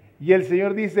y el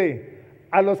Señor dice,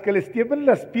 a los que les tiemblen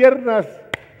las piernas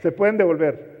se pueden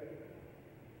devolver.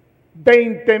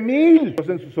 20,000. Dios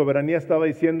en su soberanía estaba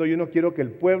diciendo, yo no quiero que el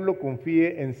pueblo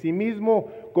confíe en sí mismo,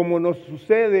 como nos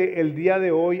sucede el día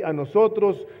de hoy a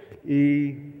nosotros,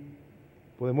 y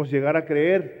podemos llegar a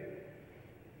creer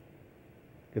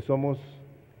que somos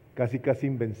casi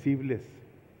invencibles.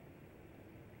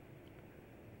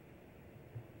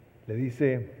 Le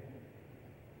dice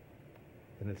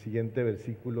en el siguiente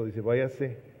versículo, dice,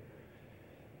 váyase.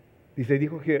 Dice,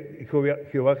 dijo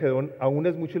Jehová a Gedeón, aún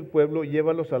es mucho el pueblo,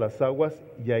 llévalos a las aguas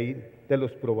y ahí te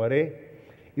los probaré.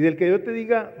 Y del que yo te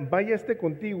diga, vaya este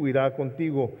contigo, irá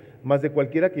contigo. Mas de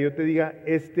cualquiera que yo te diga,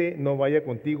 este no vaya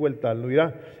contigo, el tal no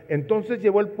irá. Entonces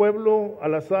llevó el pueblo a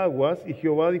las aguas y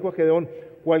Jehová dijo a Gedeón,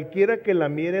 cualquiera que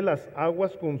lamiere las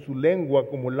aguas con su lengua,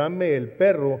 como lame el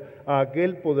perro, a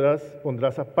aquel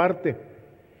pondrás aparte.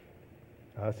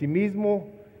 Asimismo,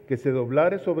 que se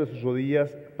doblare sobre sus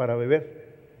rodillas para beber.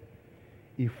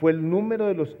 Y fue el número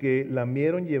de los que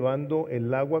lamieron llevando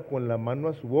el agua con la mano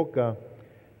a su boca,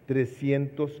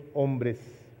 300 hombres.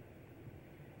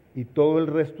 Y todo el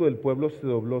resto del pueblo se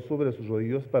dobló sobre sus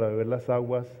rodillas para beber las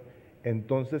aguas.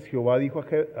 Entonces Jehová dijo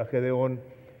a Gedeón,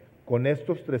 con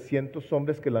estos 300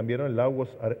 hombres que lamieron el agua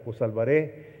os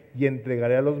salvaré y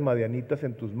entregaré a los madianitas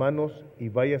en tus manos y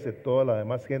váyase toda la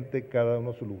demás gente, cada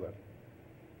uno a su lugar.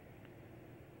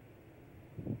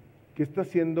 ¿Qué está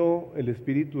haciendo el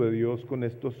Espíritu de Dios con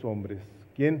estos hombres?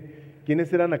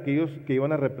 ¿Quiénes eran aquellos que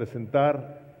iban a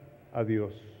representar a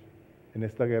Dios en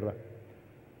esta guerra?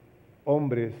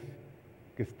 Hombres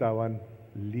que estaban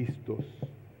listos.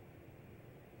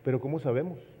 Pero ¿cómo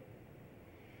sabemos?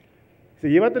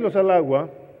 Llévatelos al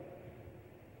agua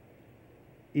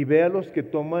y ve a los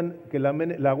que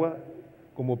lamen el agua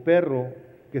como perro,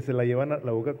 que se la llevan a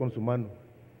la boca con su mano.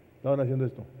 Estaban haciendo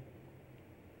esto.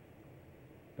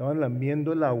 Estaban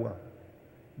lamiendo el agua,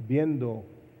 viendo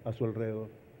a su alrededor.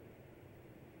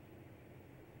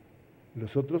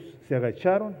 Los otros se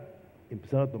agacharon y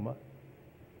empezaron a tomar.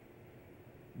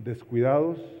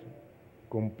 Descuidados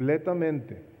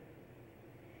completamente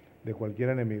de cualquier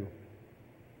enemigo.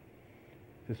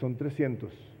 Si son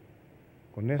 300,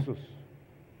 con esos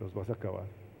los vas a acabar.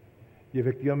 Y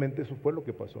efectivamente eso fue lo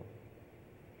que pasó.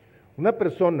 Una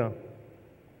persona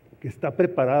que está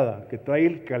preparada, que trae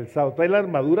el calzado, trae la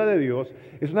armadura de Dios,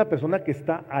 es una persona que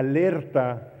está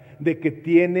alerta de que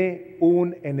tiene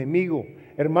un enemigo.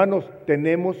 Hermanos,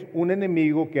 tenemos un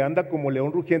enemigo que anda como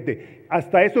león rugiente.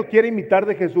 Hasta eso quiere imitar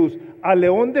de Jesús. Al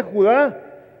león de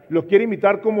Judá lo quiere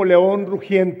imitar como león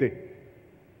rugiente.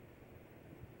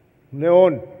 Un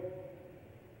león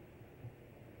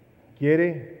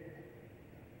quiere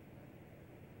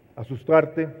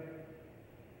asustarte,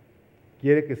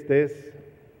 quiere que estés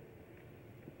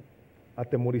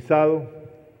atemorizado,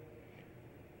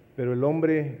 pero el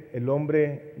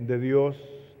hombre de Dios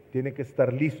tiene que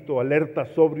estar listo, alerta,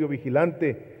 sobrio,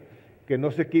 vigilante, que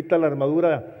no se quita la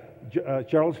armadura.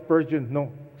 Charles Spurgeon,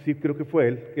 creo que fue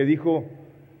él, que dijo,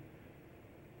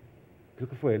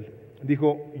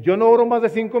 dijo, yo no oro más de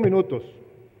 5 minutos,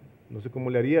 no sé cómo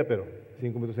le haría, pero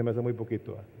 5 minutos se me hace muy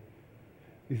poquito.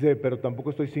 Dice, pero tampoco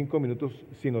estoy 5 minutos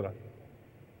sin orar.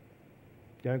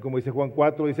 Ya ven como dice Juan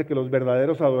 4, dice que los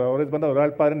verdaderos adoradores van a adorar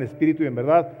al Padre en espíritu y en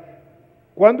verdad.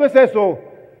 ¿Cuándo es eso?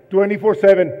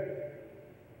 24/7.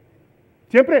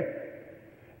 Siempre.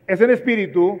 Es en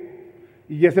espíritu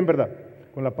y es en verdad,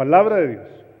 con la palabra de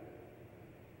Dios.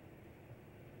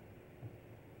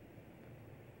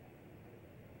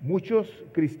 Muchos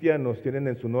cristianos tienen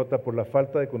en su nota por la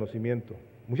falta de conocimiento,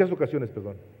 muchas ocasiones,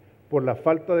 por la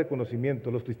falta de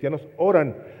conocimiento, los cristianos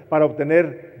oran para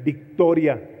obtener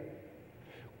victoria,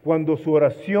 cuando su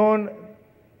oración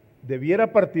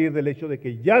debiera partir del hecho de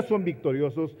que ya son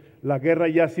victoriosos, la guerra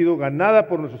ya ha sido ganada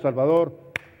por nuestro Salvador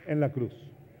en la cruz.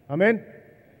 Amén.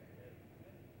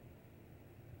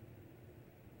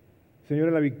 Señor,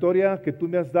 en la victoria que tú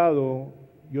me has dado,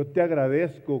 yo te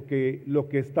agradezco que lo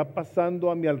que está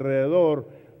pasando a mi alrededor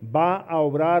va a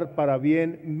obrar para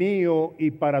bien mío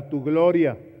y para tu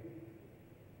gloria.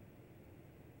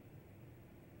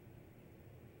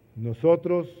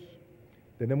 Nosotros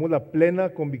tenemos la plena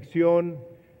convicción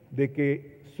de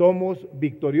que somos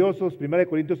victoriosos. 1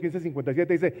 Corintios 15:57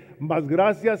 dice, mas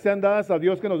gracias sean dadas a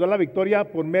Dios que nos da la victoria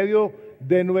por medio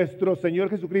de nuestro Señor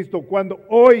Jesucristo. Cuando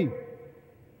hoy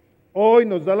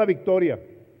nos da la victoria.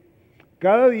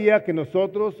 Cada día que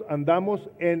nosotros andamos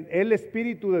en el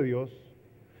Espíritu de Dios,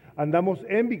 andamos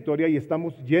en victoria y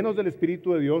estamos llenos del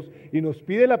Espíritu de Dios, y nos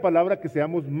pide la palabra que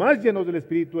seamos más llenos del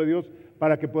Espíritu de Dios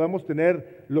para que podamos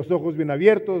tener los ojos bien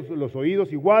abiertos, los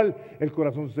oídos igual, el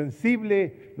corazón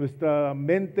sensible, nuestra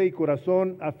mente y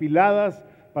corazón afiladas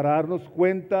para darnos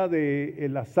cuenta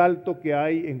del asalto que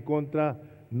hay en contra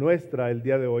nuestra el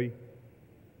día de hoy.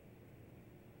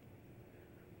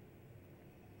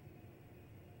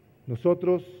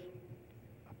 Nosotros,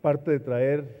 aparte de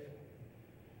traer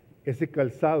ese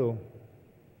calzado,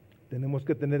 tenemos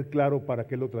que tener claro para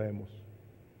qué lo traemos.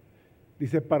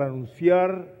 Dice, para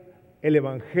anunciar el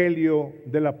Evangelio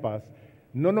de la paz.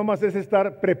 No nomás es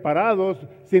estar preparados,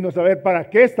 sino saber para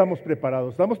qué estamos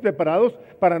preparados. Estamos preparados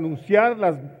para anunciar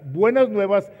las buenas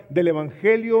nuevas del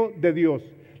Evangelio de Dios.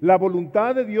 La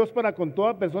voluntad de Dios para con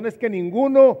toda persona es que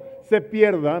ninguno se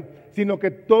pierda, sino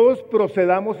que todos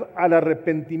procedamos al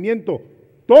arrepentimiento.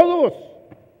 Todos,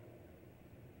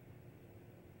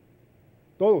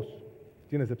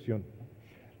 sin excepción.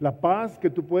 La paz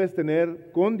que tú puedes tener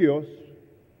con Dios,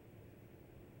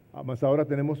 más ahora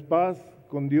tenemos paz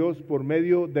con Dios por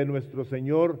medio de nuestro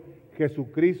Señor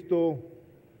Jesucristo.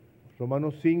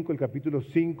 Romanos 5, el capítulo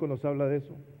 5 nos habla de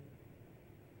eso.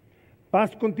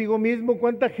 Paz contigo mismo.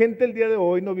 ¿Cuánta gente el día de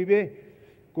hoy no vive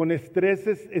con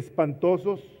estreses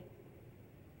espantosos,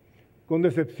 con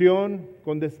decepción,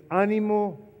 con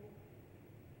desánimo?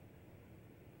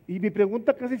 Y mi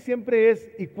pregunta casi siempre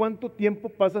es, ¿y cuánto tiempo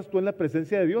pasas tú en la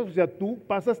presencia de Dios? O sea, ¿tú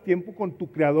pasas tiempo con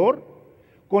tu Creador,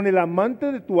 con el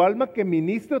amante de tu alma que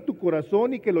ministra tu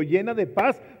corazón y que lo llena de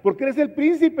paz? Porque eres el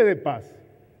príncipe de paz.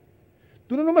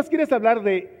 Tú no nomás quieres hablar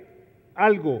de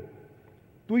algo,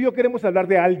 tú y yo queremos hablar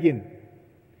de alguien.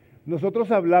 Nosotros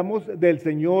hablamos del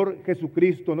Señor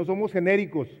Jesucristo, no somos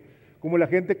genéricos, como la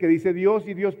gente que dice Dios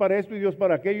y Dios para esto y Dios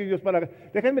para aquello y Dios para...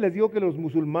 Déjenme les digo que los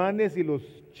musulmanes y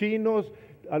los chinos,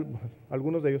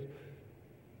 algunos de ellos,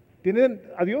 tienen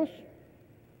a Dios.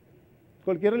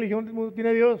 Cualquier religión del mundo tiene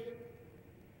a Dios.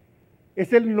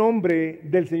 Es el nombre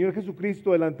del Señor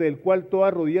Jesucristo delante del cual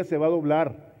toda rodilla se va a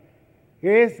doblar.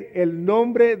 Es el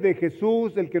nombre de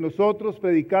Jesús el que nosotros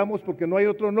predicamos, porque no hay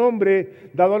otro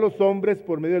nombre dado a los hombres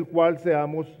por medio del cual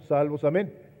seamos salvos.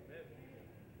 Amén.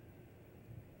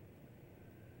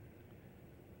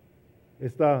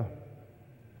 Esta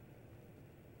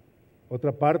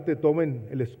otra parte, tomen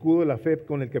el escudo de la fe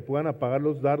con el que puedan apagar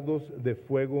los dardos de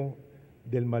fuego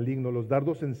del maligno, los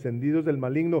dardos encendidos del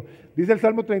maligno. Dice el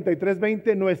Salmo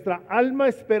 33:20, nuestra alma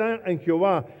espera en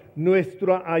Jehová,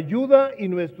 nuestra ayuda y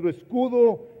nuestro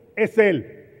escudo es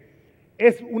Él.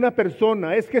 Es una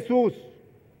persona, es Jesús.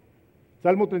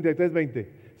 Salmo 33:20.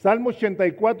 Salmo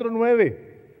 84:9.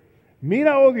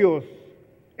 Mira, oh Dios,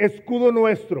 escudo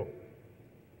nuestro,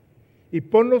 y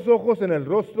pon los ojos en el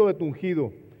rostro de tu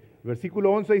ungido.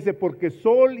 Versículo 11 dice, porque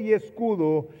sol y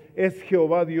escudo es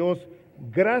Jehová Dios,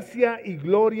 gracia y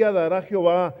gloria dará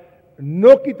Jehová,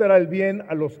 no quitará el bien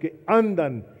a los que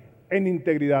andan en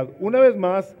integridad. Una vez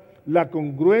más, la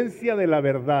congruencia de la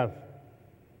verdad.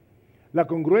 La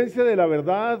congruencia de la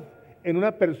verdad en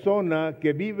una persona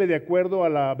que vive de acuerdo a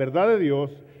la verdad de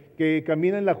Dios, que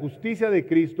camina en la justicia de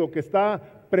Cristo, que está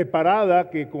preparada,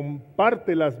 que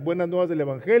comparte las buenas nuevas del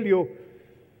Evangelio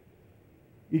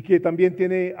y que también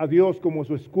tiene a Dios como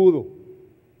su escudo.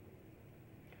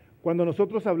 Cuando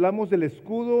nosotros hablamos del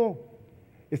escudo,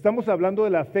 estamos hablando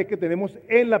de la fe que tenemos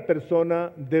en la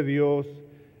persona de Dios,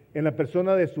 en la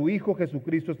persona de su Hijo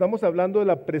Jesucristo. Estamos hablando de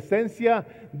la presencia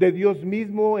de Dios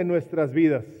mismo en nuestras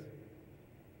vidas.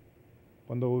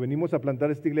 Cuando venimos a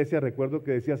plantar esta iglesia, recuerdo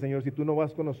que decía, Señor, si tú no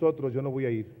vas con nosotros, yo no voy a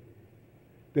ir.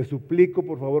 Te suplico,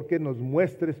 por favor, que nos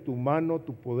muestres tu mano,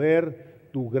 tu poder,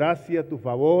 tu gracia, tu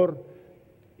favor.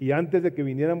 Y antes de que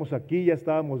viniéramos aquí, ya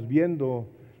estábamos viendo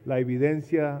la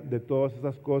evidencia de todas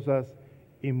esas cosas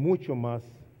y mucho más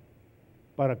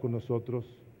para con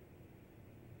nosotros.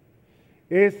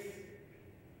 Es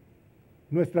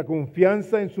nuestra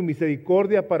confianza en su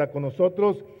misericordia para con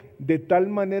nosotros, de tal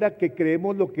manera que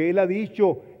creemos lo que Él ha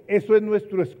dicho. Eso es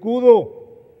nuestro escudo.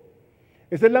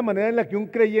 Esa es la manera en la que un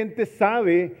creyente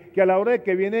sabe que a la hora de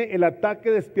que viene el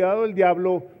ataque despiadado del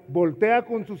diablo, voltea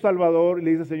con su Salvador y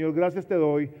le dice, Señor, gracias te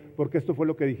doy porque esto fue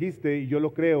lo que dijiste y yo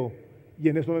lo creo y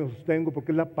en eso me sostengo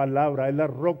porque es la palabra, es la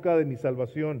roca de mi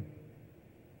salvación.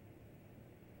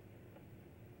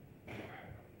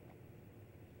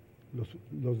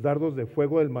 Los dardos de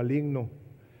fuego del maligno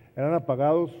eran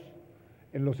apagados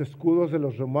en los escudos de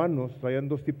los romanos. Traían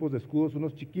dos tipos de escudos,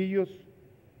 unos chiquillos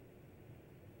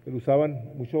que lo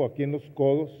usaban mucho aquí en los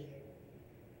codos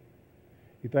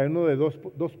y traían uno de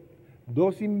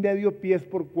 2,5 pies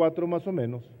por 4 más o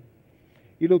menos,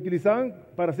 y lo utilizaban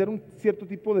para hacer un cierto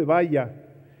tipo de valla.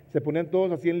 Se ponían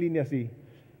todos así en línea así,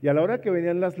 y a la hora que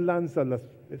venían las lanzas, las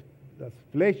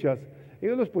flechas,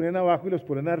 ellos los ponían abajo y los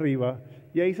ponían arriba,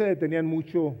 y ahí se detenían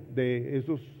mucho de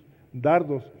esos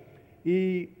dardos.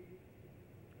 Y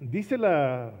dice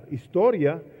la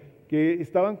historia que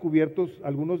estaban cubiertos,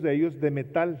 algunos de ellos, de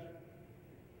metal.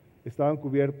 Estaban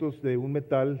cubiertos de un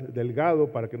metal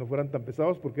delgado para que no fueran tan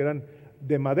pesados porque eran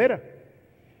de madera.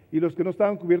 Y los que no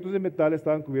estaban cubiertos de metal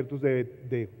estaban cubiertos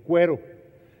de cuero.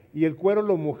 Y el cuero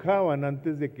lo mojaban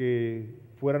antes de que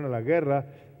fueran a la guerra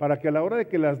para que a la hora de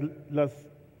que las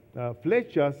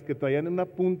flechas que traían en una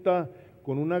punta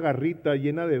con una garrita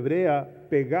llena de brea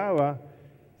pegaba,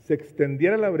 se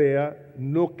extendiera la brea,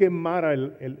 no quemara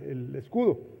el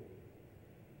escudo.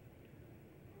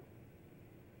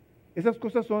 Esas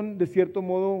cosas son de cierto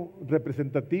modo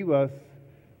representativas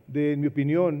de, en mi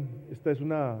opinión, esta es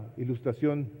una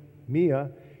ilustración mía,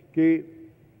 que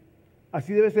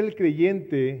así debe ser el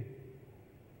creyente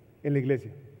en la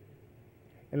iglesia,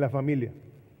 en la familia.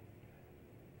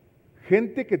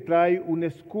 Gente que trae un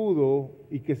escudo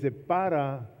y que se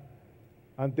para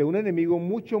ante un enemigo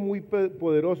muy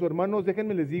poderoso. Hermanos,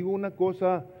 déjenme les digo una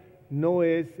cosa, no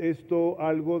es esto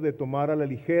algo de tomar a la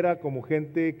ligera como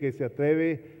gente que se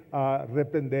atreve a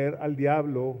reprender al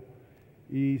diablo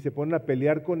y se ponen a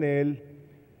pelear con él.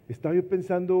 Estaba yo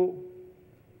pensando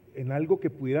en algo que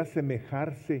pudiera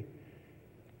asemejarse.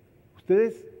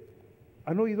 Ustedes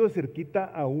han oído de cerquita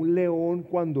a un león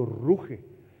cuando ruge.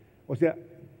 O sea,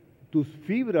 tus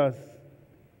fibras,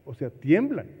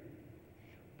 tiemblan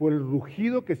por el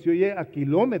rugido que se oye a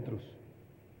kilómetros.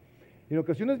 En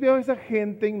ocasiones veo a esa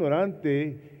gente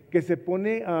ignorante que se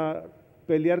pone a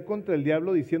pelear contra el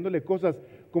diablo diciéndole cosas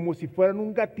como si fueran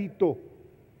un gatito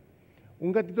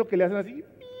que le hacen así,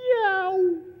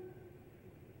 ¡miau!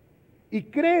 Y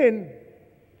creen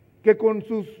que con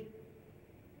sus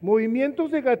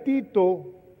movimientos de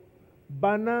gatito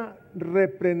van a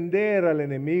reprender al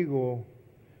enemigo.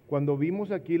 Cuando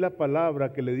vimos aquí la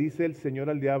palabra que le dice el Señor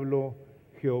al diablo,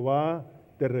 Jehová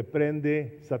te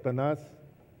reprende, Satanás.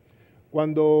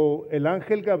 Cuando el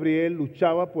ángel Gabriel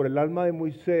luchaba por el alma de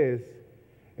Moisés,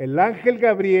 el ángel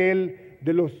Gabriel,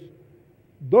 de los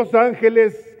 2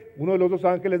 ángeles, uno de los 2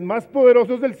 ángeles más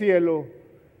poderosos del cielo,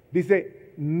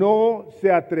 dice, no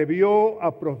se atrevió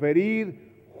a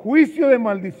proferir juicio de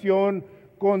maldición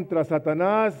contra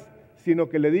Satanás, sino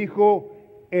que le dijo,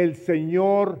 el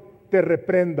Señor te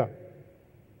reprenda.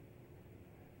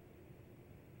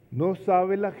 No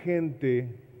sabe la gente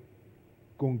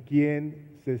con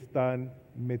quién se están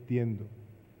metiendo.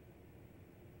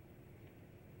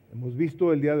 Hemos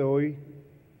visto el día de hoy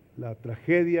la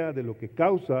tragedia de lo que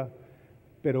causa,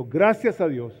 pero gracias a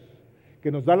Dios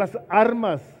que nos da las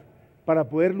armas para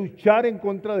poder luchar en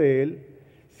contra de él,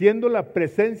 siendo la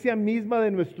presencia misma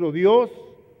de nuestro Dios,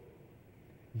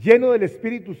 lleno del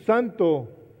Espíritu Santo,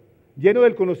 lleno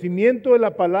del conocimiento de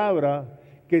la palabra,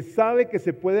 que sabe que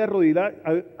se puede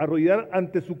arrodillar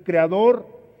ante su Creador,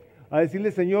 a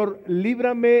decirle, Señor,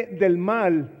 líbrame del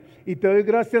mal, y te doy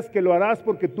gracias que lo harás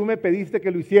porque tú me pediste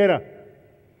que lo hiciera.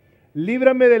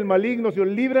 Líbrame del maligno, Señor,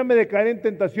 líbrame de caer en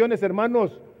tentaciones.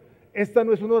 Hermanos, esta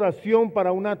no es una oración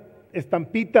para una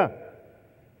estampita,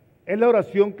 es la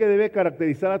oración que debe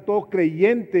caracterizar a todo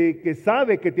creyente que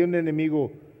sabe que tiene un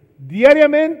enemigo.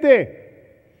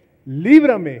 Diariamente,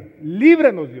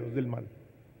 líbranos Dios del mal.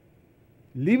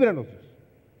 Líbranos Dios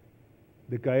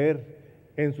de caer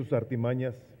en sus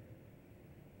artimañas.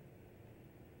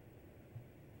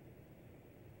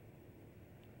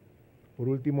 Por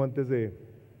último, antes de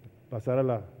pasar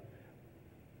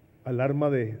al arma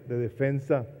de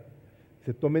defensa,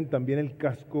 se tomen también el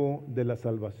casco de la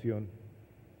salvación.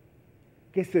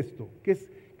 ¿Qué es esto?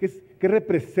 ¿Qué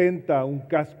representa un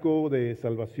casco de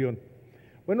salvación?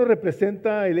 Bueno,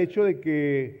 representa el hecho de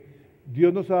que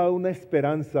Dios nos ha dado una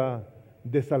esperanza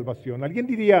de salvación. Alguien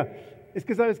diría, es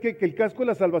que sabes qué, que el casco de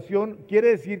la salvación quiere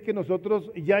decir que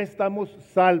nosotros ya estamos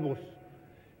salvos.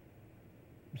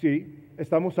 Sí,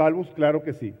 estamos salvos, claro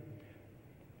que sí.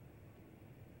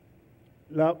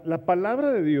 La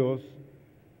palabra de Dios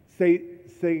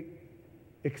se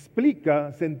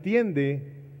explica, se entiende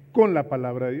con la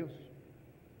palabra de Dios.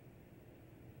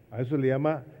 A eso le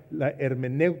llama la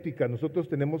hermenéutica. Nosotros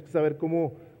tenemos que saber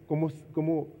cómo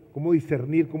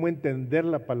discernir, cómo entender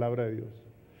la palabra de Dios.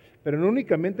 Pero no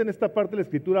únicamente en esta parte la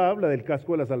Escritura habla del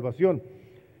casco de la salvación.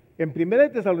 En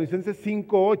 1 Tesalonicenses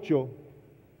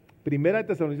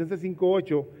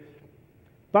 5:8,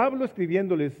 Pablo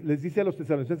escribiéndoles les dice a los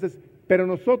tesalonicenses: pero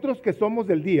nosotros que somos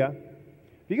del día,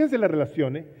 fíjense la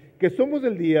relación, que somos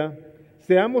del día,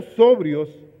 seamos sobrios,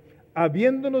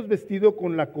 habiéndonos vestido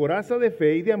con la coraza de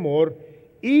fe y de amor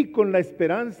y con la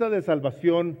esperanza de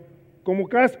salvación como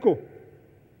casco.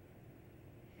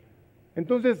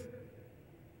 Entonces,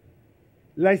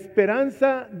 la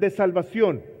esperanza de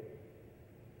salvación.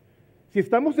 Si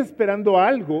estamos esperando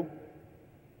algo,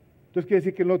 entonces quiere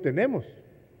decir que no lo tenemos.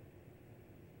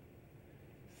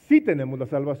 Sí tenemos la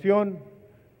salvación,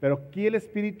 pero aquí el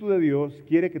Espíritu de Dios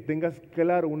quiere que tengas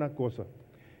claro una cosa: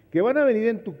 que van a venir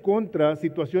en tu contra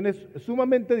situaciones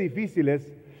sumamente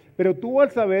difíciles, pero tú,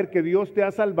 al saber que Dios te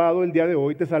ha salvado el día de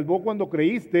hoy, te salvó cuando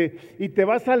creíste y te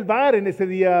va a salvar en ese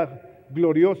día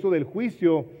glorioso del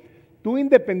juicio, tú,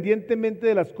 independientemente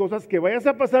de las cosas que vayas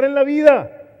a pasar en la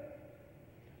vida,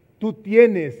 tú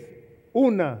tienes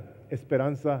una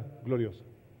esperanza gloriosa.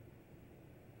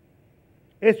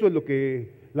 Eso es lo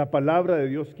que la palabra de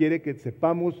Dios quiere que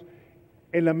sepamos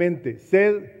en la mente.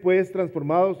 Sed pues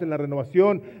transformados en la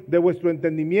renovación de vuestro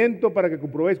entendimiento para que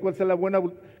comprobéis cuál sea la buena,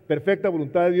 perfecta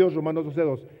voluntad de Dios. Romanos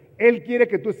 12:2. Él quiere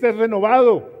que tú estés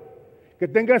renovado, que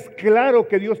tengas claro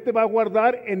que Dios te va a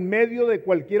guardar en medio de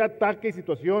cualquier ataque y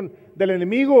situación del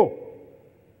enemigo.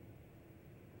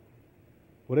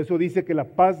 Por eso dice que la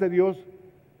paz de Dios,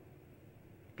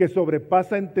 que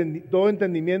sobrepasa todo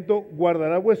entendimiento,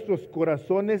 guardará vuestros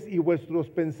corazones y vuestros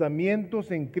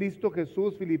pensamientos en Cristo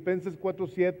Jesús. Filipenses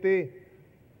 4:7.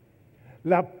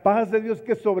 La paz de Dios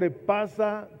que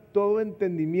sobrepasa todo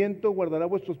entendimiento guardará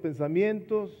vuestros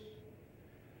pensamientos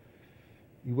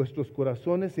y vuestros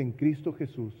corazones en Cristo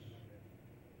Jesús.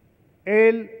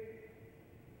 Él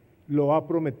lo ha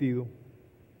prometido.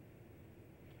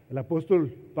 El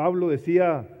apóstol Pablo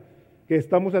decía que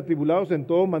estamos atribulados en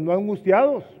todo, mas no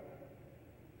angustiados,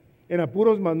 en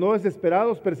apuros, mas no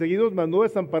desesperados, perseguidos, mas no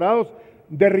desamparados,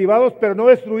 derribados, pero no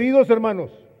destruidos,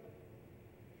 hermanos.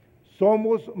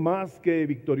 Somos más que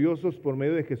victoriosos por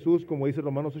medio de Jesús, como dice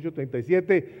Romanos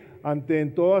 8:37.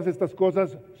 En todas estas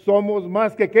cosas somos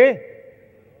más que ¿qué?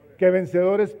 Que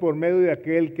vencedores por medio de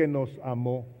aquel que nos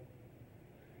amó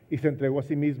y se entregó a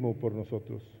sí mismo por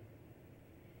nosotros.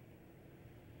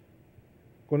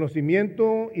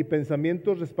 Conocimiento y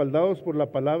pensamientos respaldados por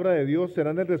la palabra de Dios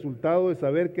serán el resultado de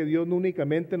saber que Dios no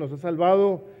únicamente nos ha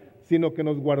salvado, sino que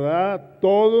nos guardará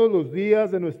todos los días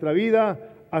de nuestra vida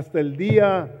hasta el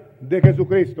día de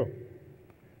Jesucristo.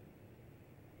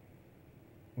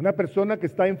 Una persona que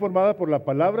está informada por la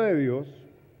palabra de Dios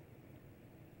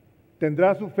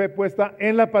tendrá su fe puesta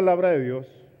en la palabra de Dios,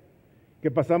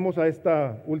 que pasamos a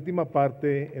esta última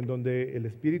parte en donde el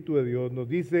Espíritu de Dios nos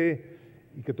dice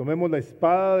y que tomemos la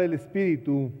espada del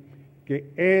Espíritu,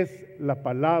 que es la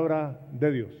palabra de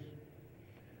Dios.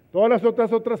 Todas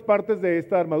las otras partes de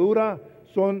esta armadura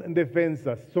son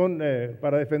defensas, son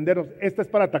para defendernos. Esta es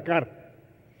para atacar.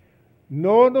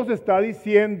 No nos está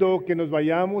diciendo que nos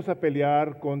vayamos a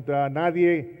pelear contra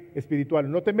nadie espiritual.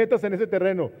 No te metas en ese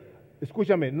terreno.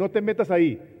 Escúchame, no te metas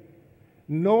ahí.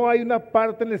 No hay una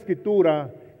parte en la Escritura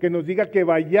que nos diga que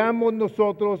vayamos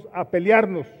nosotros a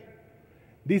pelearnos.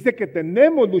 Dice que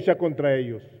tenemos lucha contra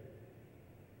ellos,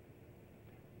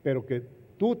 pero que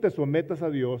tú te sometas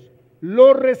a Dios,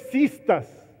 lo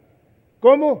resistas.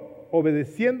 ¿Cómo?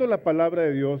 Obedeciendo la palabra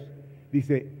de Dios.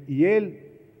 Dice, y Él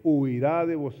huirá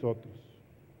de vosotros.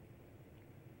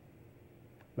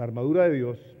 La armadura de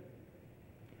Dios,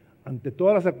 ante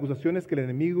todas las acusaciones que el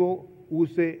enemigo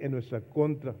use en nuestra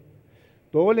contra,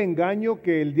 todo el engaño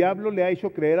que el diablo le ha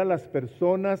hecho creer a las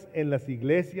personas en las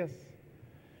iglesias,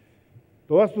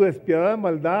 toda su despiadada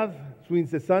maldad, su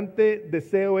incesante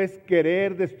deseo es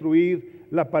querer destruir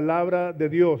la palabra de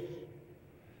Dios.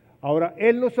 Ahora,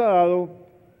 Él nos ha dado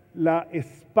la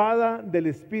espada del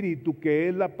Espíritu, que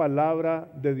es la palabra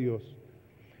de Dios.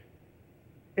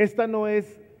 Esta no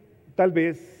es, tal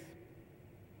vez,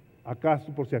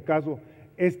 acaso, por si acaso,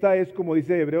 esta es, como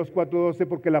dice Hebreos 4:12,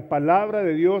 porque la palabra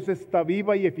de Dios está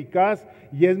viva y eficaz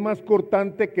y es más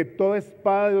cortante que toda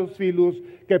espada de dos filos,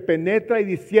 que penetra y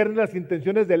discierne las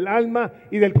intenciones del alma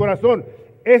y del corazón.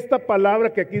 Esta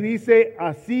palabra que aquí dice,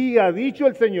 así ha dicho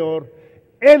el Señor,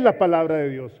 es la palabra de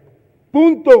Dios.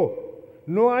 Punto.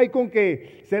 No hay con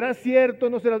que, ¿será cierto?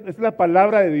 No será, es la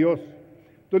palabra de Dios.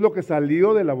 Esto es lo que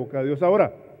salió de la boca de Dios.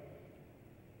 Ahora,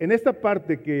 en esta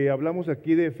parte que hablamos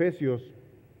aquí de Efesios,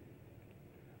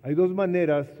 Hay dos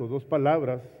maneras o dos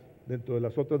palabras, dentro de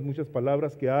las otras muchas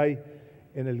palabras que hay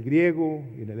en el griego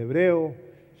y en el hebreo,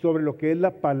 sobre lo que es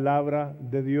la palabra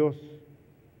de Dios.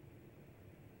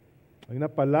 Hay una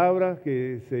palabra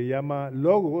que se llama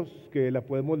logos, que la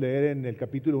podemos leer en el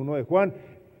capítulo 1 de Juan.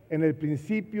 En el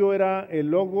principio era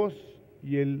el logos,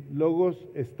 y el logos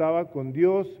estaba con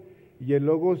Dios, y el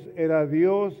logos era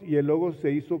Dios, y el logos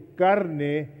se hizo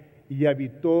carne y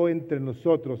habitó entre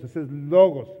nosotros. Ese es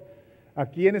logos.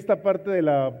 Aquí en esta parte de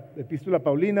la epístola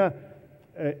paulina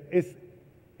es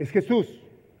Jesús,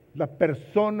 la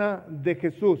persona de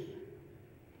Jesús.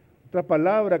 Otra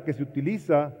palabra que se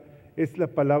utiliza es la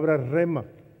palabra rema.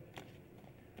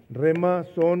 Rema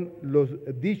son los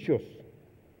dichos,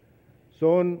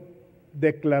 son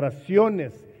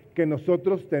declaraciones que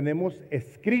nosotros tenemos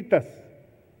escritas.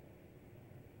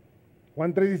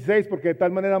 Juan 3:16, porque de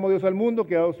tal manera amó Dios al mundo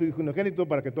que ha dado su Hijo unigénito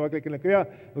para que todo aquel que le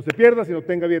crea no se pierda, sino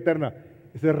tenga vida eterna.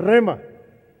 Ese es rema,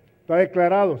 está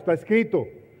declarado, está escrito,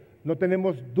 no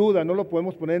tenemos duda, no lo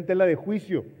podemos poner en tela de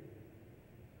juicio.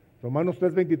 Romanos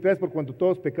 3:23, por cuanto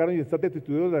todos pecaron y están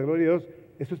destituidos de la gloria de Dios,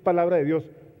 eso es palabra de Dios.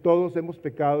 Todos hemos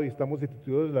pecado y estamos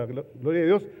destituidos de la gloria de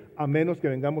Dios, a menos que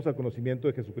vengamos al conocimiento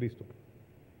de Jesucristo.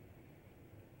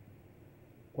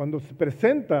 Cuando se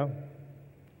presenta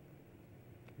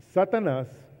Satanás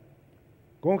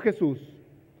con Jesús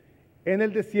en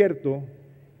el desierto,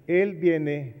 él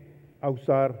viene a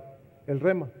usar el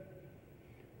rema.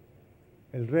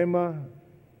 El rema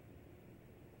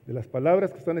de las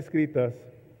palabras que están escritas,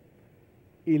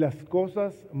 y las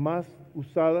cosas más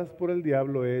usadas por el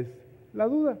diablo es la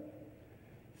duda.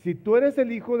 Si tú eres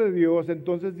el Hijo de Dios,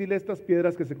 entonces dile a estas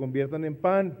piedras que se conviertan en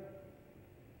pan.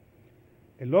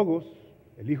 El Logos,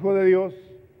 el Hijo de Dios,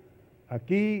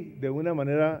 aquí de una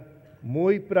manera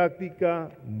muy práctica,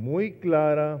 muy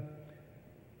clara,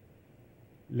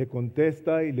 le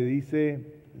contesta y le dice: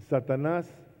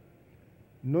 Satanás,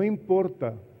 no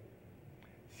importa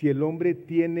si el hombre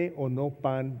tiene o no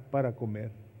pan para comer.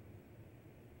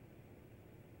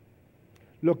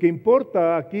 Lo que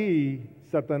importa aquí,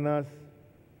 Satanás,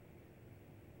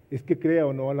 es que crea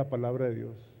o no a la palabra de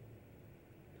Dios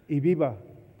y viva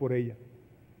por ella.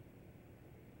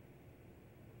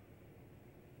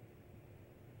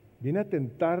 Viene a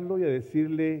tentarlo y a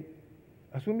decirle: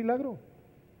 haz un milagro.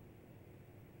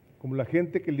 Como la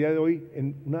gente que el día de hoy,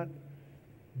 en una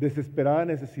desesperada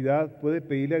necesidad, puede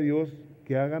pedirle a Dios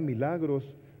que haga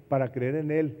milagros para creer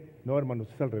en Él. No,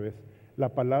 hermanos, es al revés. La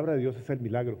palabra de Dios es el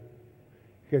milagro.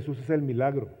 Jesús es el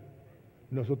milagro.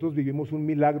 Nosotros vivimos un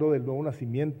milagro del nuevo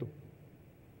nacimiento.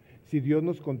 Si Dios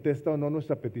nos contesta o no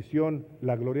nuestra petición,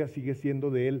 la gloria sigue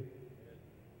siendo de Él.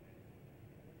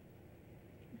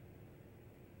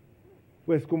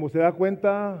 Pues como se da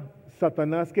cuenta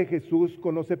Satanás que Jesús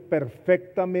conoce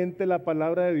perfectamente la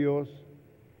palabra de Dios,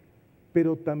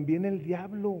 pero también el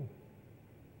diablo.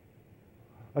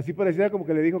 Así pareciera como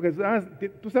que le dijo Jesús: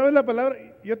 ¿tú sabes la palabra?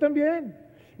 Yo también.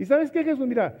 ¿Y sabes qué, Jesús?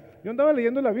 Mira, yo andaba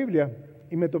leyendo la Biblia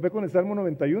y me topé con el Salmo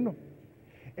 91,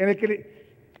 en el que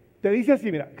te dice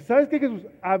así: mira, ¿sabes qué, Jesús?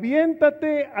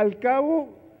 Aviéntate al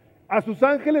cabo, a sus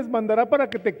ángeles mandará para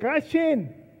que te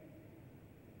cachen.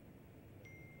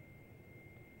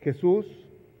 Jesús,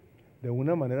 de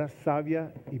una manera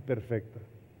sabia y perfecta,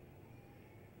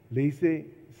 le dice: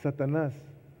 Satanás,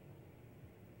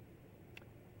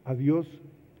 a Dios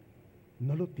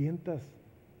no lo tientas.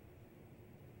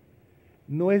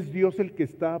 No es Dios el que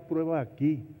está a prueba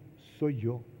aquí, soy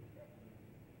yo.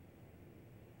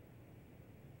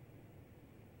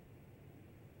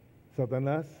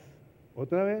 Satanás,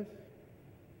 otra vez,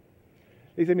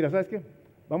 le dice: mira, ¿sabes qué?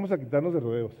 Vamos a quitarnos de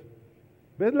rodeos.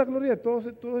 ¿Ves la gloria de todos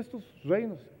estos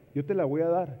reinos? Yo te la voy a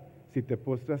dar si te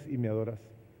postras y me adoras.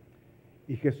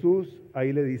 Y Jesús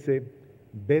ahí le dice: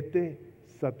 vete,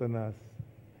 Satanás.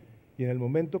 Y en el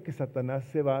momento que Satanás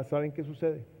se va, ¿saben qué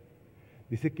sucede?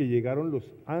 Dice que llegaron los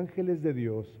ángeles de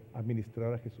Dios a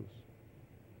ministrar a Jesús.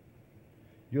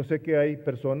 Yo sé que hay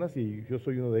personas, y yo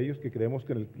soy uno de ellos, que creemos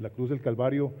que en la cruz del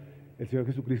Calvario el Señor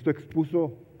Jesucristo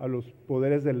expuso a los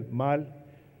poderes del mal,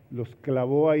 los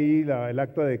clavó ahí el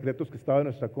acta de decretos que estaba en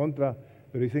nuestra contra,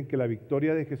 pero dicen que la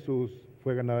victoria de Jesús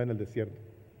fue ganada en el desierto.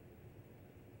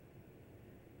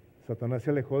 Satanás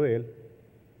se alejó de él.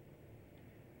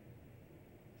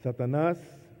 Satanás,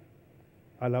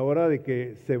 a la hora de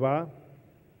que se va,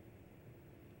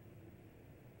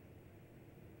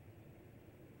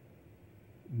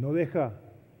 no deja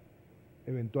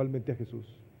eventualmente a Jesús.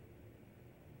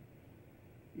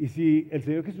 Y si el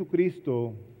Señor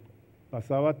Jesucristo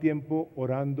pasaba tiempo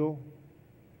orando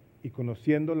y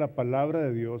conociendo la palabra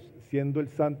de Dios, siendo el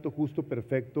santo, justo,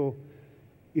 perfecto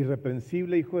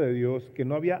irreprensible Hijo de Dios, que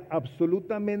no había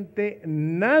absolutamente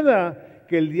nada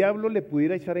que el diablo le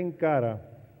pudiera echar en cara,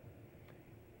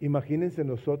 imagínense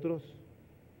nosotros,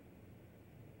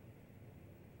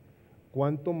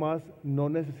 ¿cuánto más no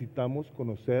necesitamos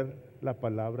conocer la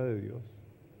palabra de Dios?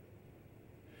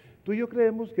 Tú y yo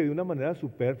creemos que de una manera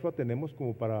superflua tenemos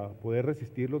como para poder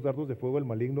resistir los dardos de fuego del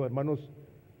maligno. Hermanos,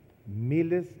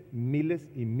 miles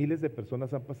y miles de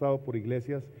personas han pasado por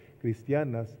iglesias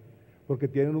cristianas porque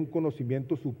tienen un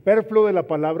conocimiento superfluo de la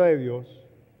palabra de Dios.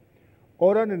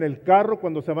 Oran en el carro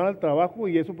cuando se van al trabajo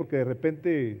y eso porque de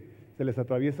repente se les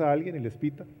atraviesa alguien y les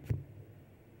pita.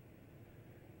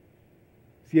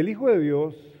 Si el Hijo de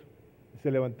Dios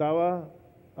se levantaba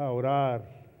a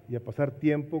orar y a pasar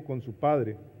tiempo con su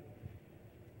Padre,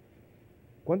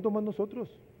 ¿cuánto más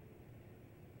nosotros?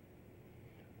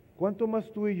 ¿Cuánto más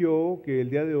tú y yo que el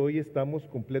día de hoy estamos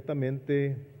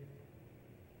completamente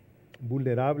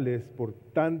vulnerables por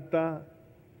tanta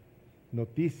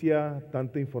noticia,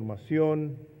 tanta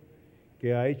información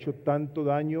que ha hecho tanto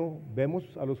daño?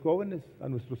 Vemos a los jóvenes, a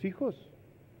nuestros hijos,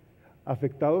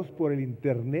 afectados por el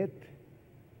internet,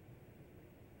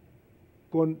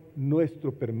 con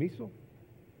nuestro permiso.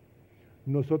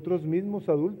 Nosotros mismos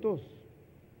adultos,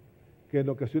 que en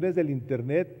ocasiones del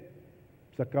internet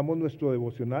sacamos nuestro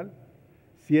devocional,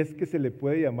 si es que se le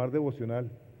puede llamar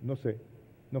devocional, no sé,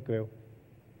 no creo.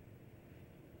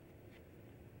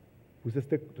 Puse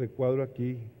este recuadro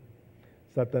aquí.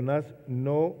 Satanás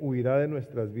no huirá de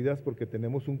nuestras vidas porque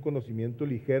tenemos un conocimiento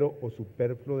ligero o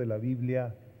superfluo de la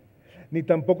Biblia, ni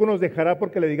tampoco nos dejará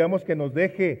porque le digamos que nos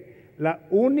deje. La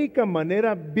única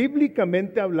manera,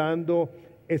 bíblicamente hablando,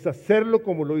 es hacerlo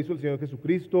como lo hizo el Señor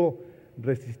Jesucristo,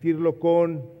 resistirlo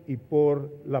con y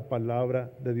por la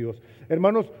palabra de Dios.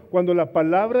 Hermanos, cuando la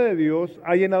palabra de Dios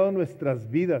ha llenado nuestras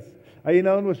vidas, ha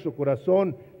llenado nuestro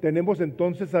corazón, tenemos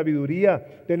entonces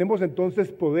sabiduría, tenemos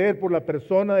entonces poder por la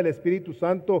persona del Espíritu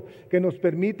Santo que nos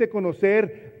permite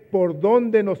conocer por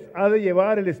dónde nos ha de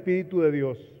llevar el Espíritu de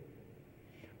Dios.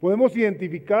 Podemos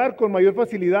identificar con mayor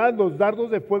facilidad los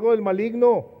dardos de fuego del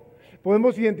maligno.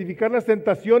 Podemos identificar las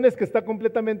tentaciones que está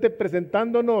completamente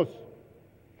presentándonos.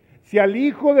 Si al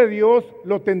Hijo de Dios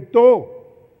lo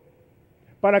tentó,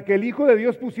 para que el Hijo de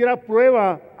Dios pusiera a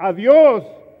prueba a Dios,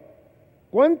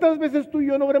 ¿cuántas veces tú y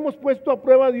yo no habremos puesto a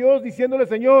prueba a Dios diciéndole,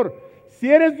 Señor,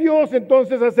 si eres Dios,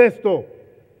 entonces haz esto?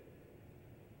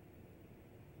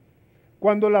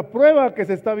 Cuando la prueba que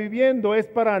se está viviendo es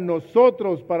para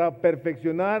nosotros, para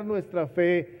perfeccionar nuestra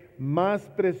fe más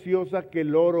preciosa que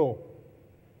el oro.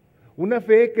 Una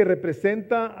fe que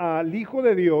representa al Hijo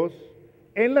de Dios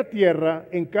en la tierra,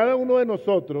 en cada uno de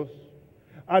nosotros,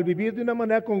 al vivir de una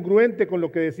manera congruente con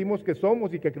lo que decimos que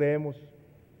somos y que creemos.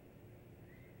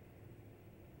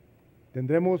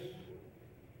 Tendremos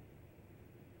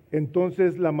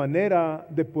entonces la manera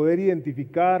de poder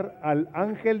identificar al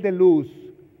ángel de luz,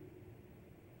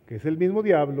 que es el mismo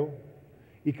diablo,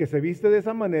 y que se viste de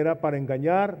esa manera para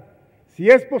engañar, si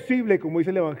es posible, como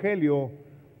dice el Evangelio,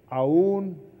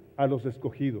 aún a los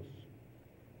escogidos.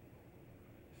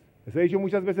 Les he dicho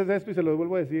muchas veces esto y se los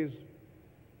vuelvo a decir.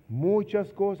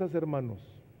 Muchas cosas, hermanos,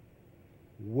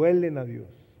 huelen a Dios,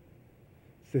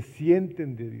 se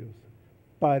sienten de Dios,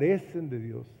 parecen de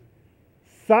Dios,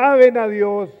 saben a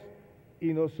Dios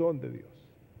y no son de Dios.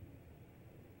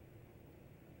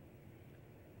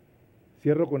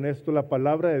 Cierro con esto. La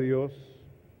palabra de Dios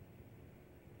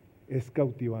es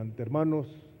cautivante.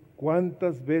 Hermanos,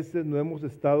 ¿cuántas veces no hemos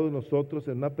estado nosotros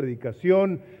en una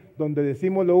predicación donde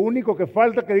decimos lo único que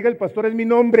falta que diga el pastor es mi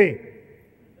nombre?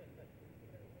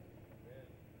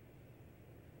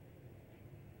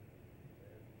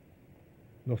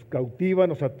 Nos cautiva,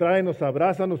 nos atrae, nos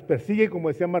abraza, nos persigue, como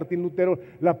decía Martín Lutero.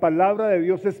 La palabra de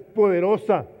Dios es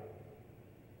poderosa.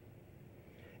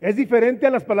 Es diferente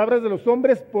a las palabras de los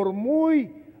hombres por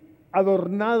muy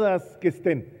adornadas que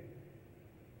estén.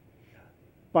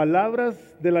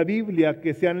 Palabras de la Biblia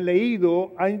que se han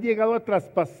leído han llegado a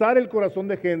traspasar el corazón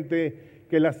de gente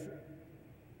que las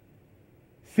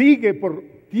sigue por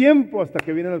tiempo hasta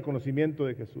que vienen al conocimiento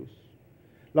de Jesús.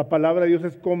 La palabra de Dios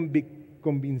es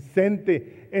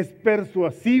convincente, es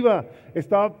persuasiva.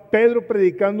 Estaba Pedro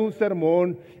predicando un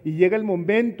sermón y llega el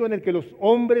momento en el que los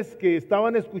hombres que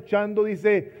estaban escuchando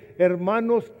dice,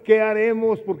 hermanos, ¿qué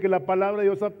haremos? Porque la palabra de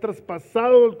Dios ha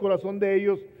traspasado el corazón de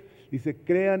ellos. Dice,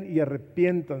 crean y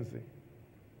arrepiéntanse.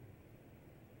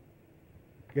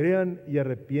 Crean y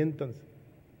arrepiéntanse.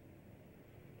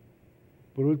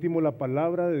 Por último, la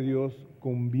palabra de Dios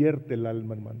convierte el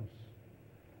alma, hermanos.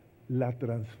 La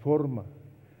transforma.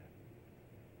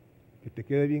 Que te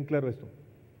quede bien claro esto.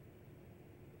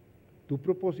 Tu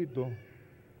propósito,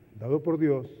 dado por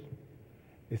Dios,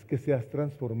 es que seas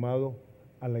transformado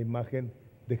a la imagen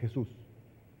de Jesús.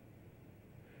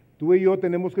 Tú y yo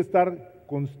tenemos que estar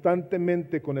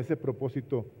constantemente con ese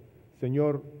propósito.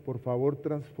 Señor, por favor,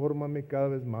 transfórmame cada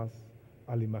vez más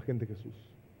a la imagen de Jesús.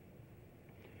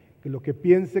 Que lo que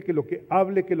piense, que lo que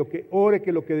hable, que lo que ore,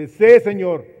 que lo que desee,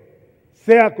 Señor,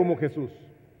 sea como Jesús.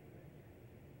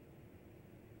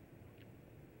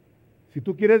 Si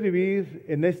tú quieres vivir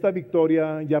en esta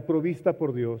victoria ya provista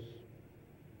por Dios,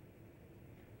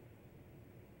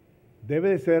 debe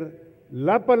de ser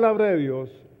la palabra de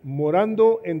Dios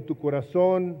morando en tu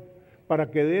corazón, para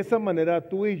que de esa manera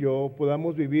tú y yo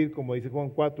podamos vivir, como dice Juan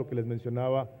 4, que les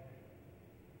mencionaba,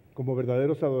 como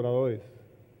verdaderos adoradores,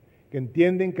 que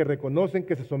entienden, que reconocen,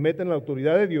 que se someten a la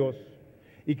autoridad de Dios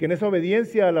y que en esa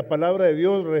obediencia a la palabra de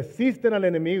Dios resisten al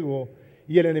enemigo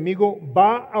y el enemigo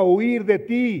va a huir de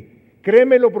ti.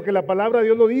 Créemelo, porque la palabra de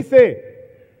Dios lo dice.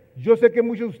 Yo sé que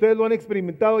muchos de ustedes lo han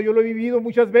experimentado, yo lo he vivido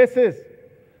muchas veces.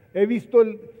 He visto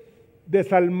el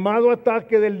desalmado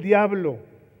ataque del diablo,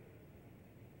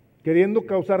 queriendo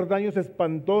causar daños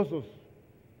espantosos.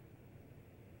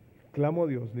 Clamo a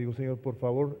Dios, digo, Señor, por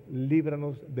favor,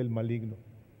 líbranos del maligno.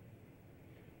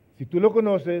 Si tú lo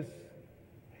conoces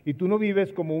y tú no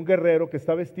vives como un guerrero que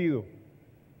está vestido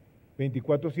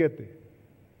 24/7,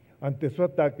 ante esos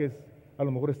ataques, a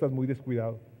lo mejor estás muy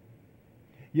descuidado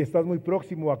y estás muy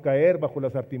próximo a caer bajo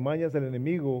las artimañas del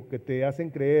enemigo que te hacen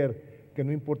creer que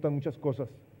no importan muchas cosas.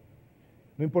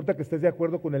 No importa que estés de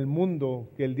acuerdo con el mundo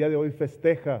que el día de hoy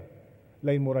festeja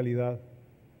la inmoralidad.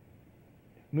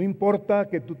 No importa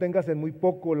que tú tengas en muy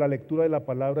poco la lectura de la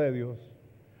palabra de Dios,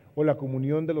 o la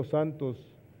comunión de los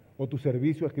santos, o tu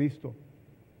servicio a Cristo.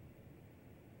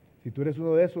 Si tú eres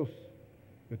uno de esos,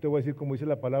 yo te voy a decir, como dice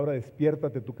la palabra,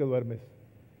 despiértate tú que duermes,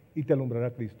 y te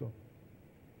alumbrará Cristo.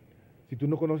 Si tú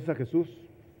no conoces a Jesús,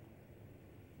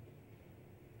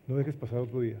 no dejes pasar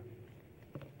otro día.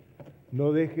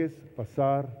 No dejes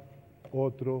pasar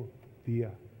otro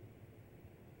día.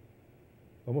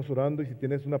 Vamos orando, y si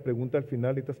tienes una pregunta al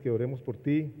final, necesitas que oremos por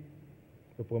ti,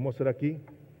 lo podemos hacer aquí.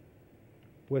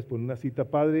 Puedes poner una cita.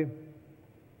 Padre,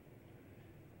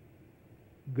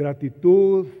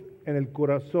 gratitud en el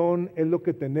corazón es lo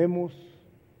que tenemos,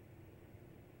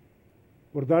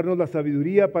 por darnos la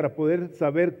sabiduría para poder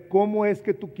saber cómo es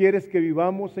que tú quieres que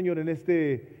vivamos, Señor, en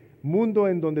este mundo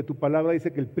en donde tu palabra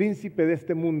dice que el príncipe de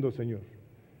este mundo, Señor,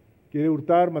 quiere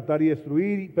hurtar, matar y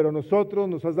destruir, pero nosotros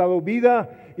nos has dado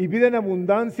vida y vida en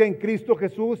abundancia en Cristo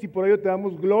Jesús, y por ello te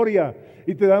damos gloria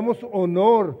y te damos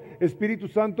honor. Espíritu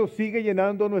Santo, sigue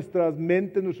llenando nuestras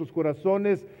mentes, nuestros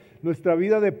corazones, nuestra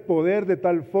vida de poder, de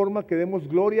tal forma que demos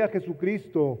gloria a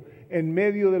Jesucristo en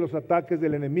medio de los ataques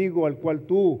del enemigo al cual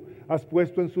tú has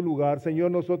puesto en su lugar.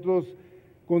 Señor, nosotros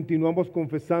continuamos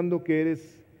confesando que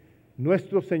eres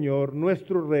nuestro Señor,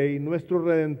 nuestro Rey, nuestro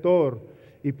Redentor,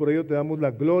 y por ello te damos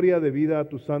la gloria de vida a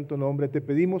tu santo nombre. Te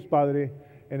pedimos, Padre,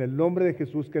 en el nombre de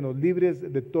Jesús, que nos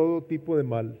libres de todo tipo de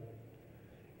mal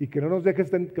y que no nos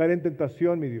dejes caer en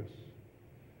tentación, mi Dios.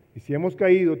 Y si hemos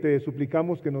caído, te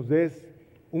suplicamos que nos des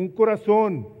un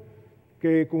corazón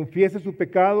que confiese su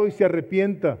pecado y se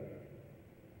arrepienta,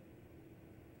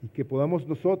 y que podamos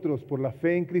nosotros, por la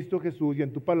fe en Cristo Jesús y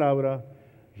en tu palabra,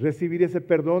 recibir ese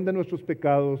perdón de nuestros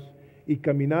pecados y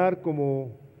caminar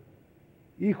como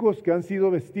hijos que han sido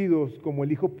vestidos como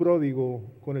el hijo pródigo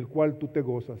con el cual tú te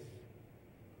gozas.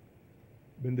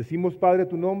 Bendecimos, Padre,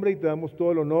 tu nombre, y te damos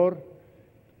todo el honor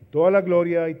y toda la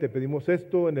gloria, y te pedimos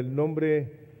esto en el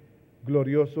nombre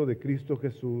glorioso de Cristo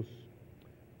Jesús.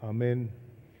 Amén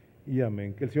y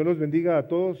amén. Que el Señor los bendiga a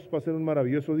todos, pasen un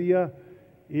maravilloso día,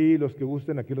 y los que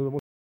gusten, aquí los vemos.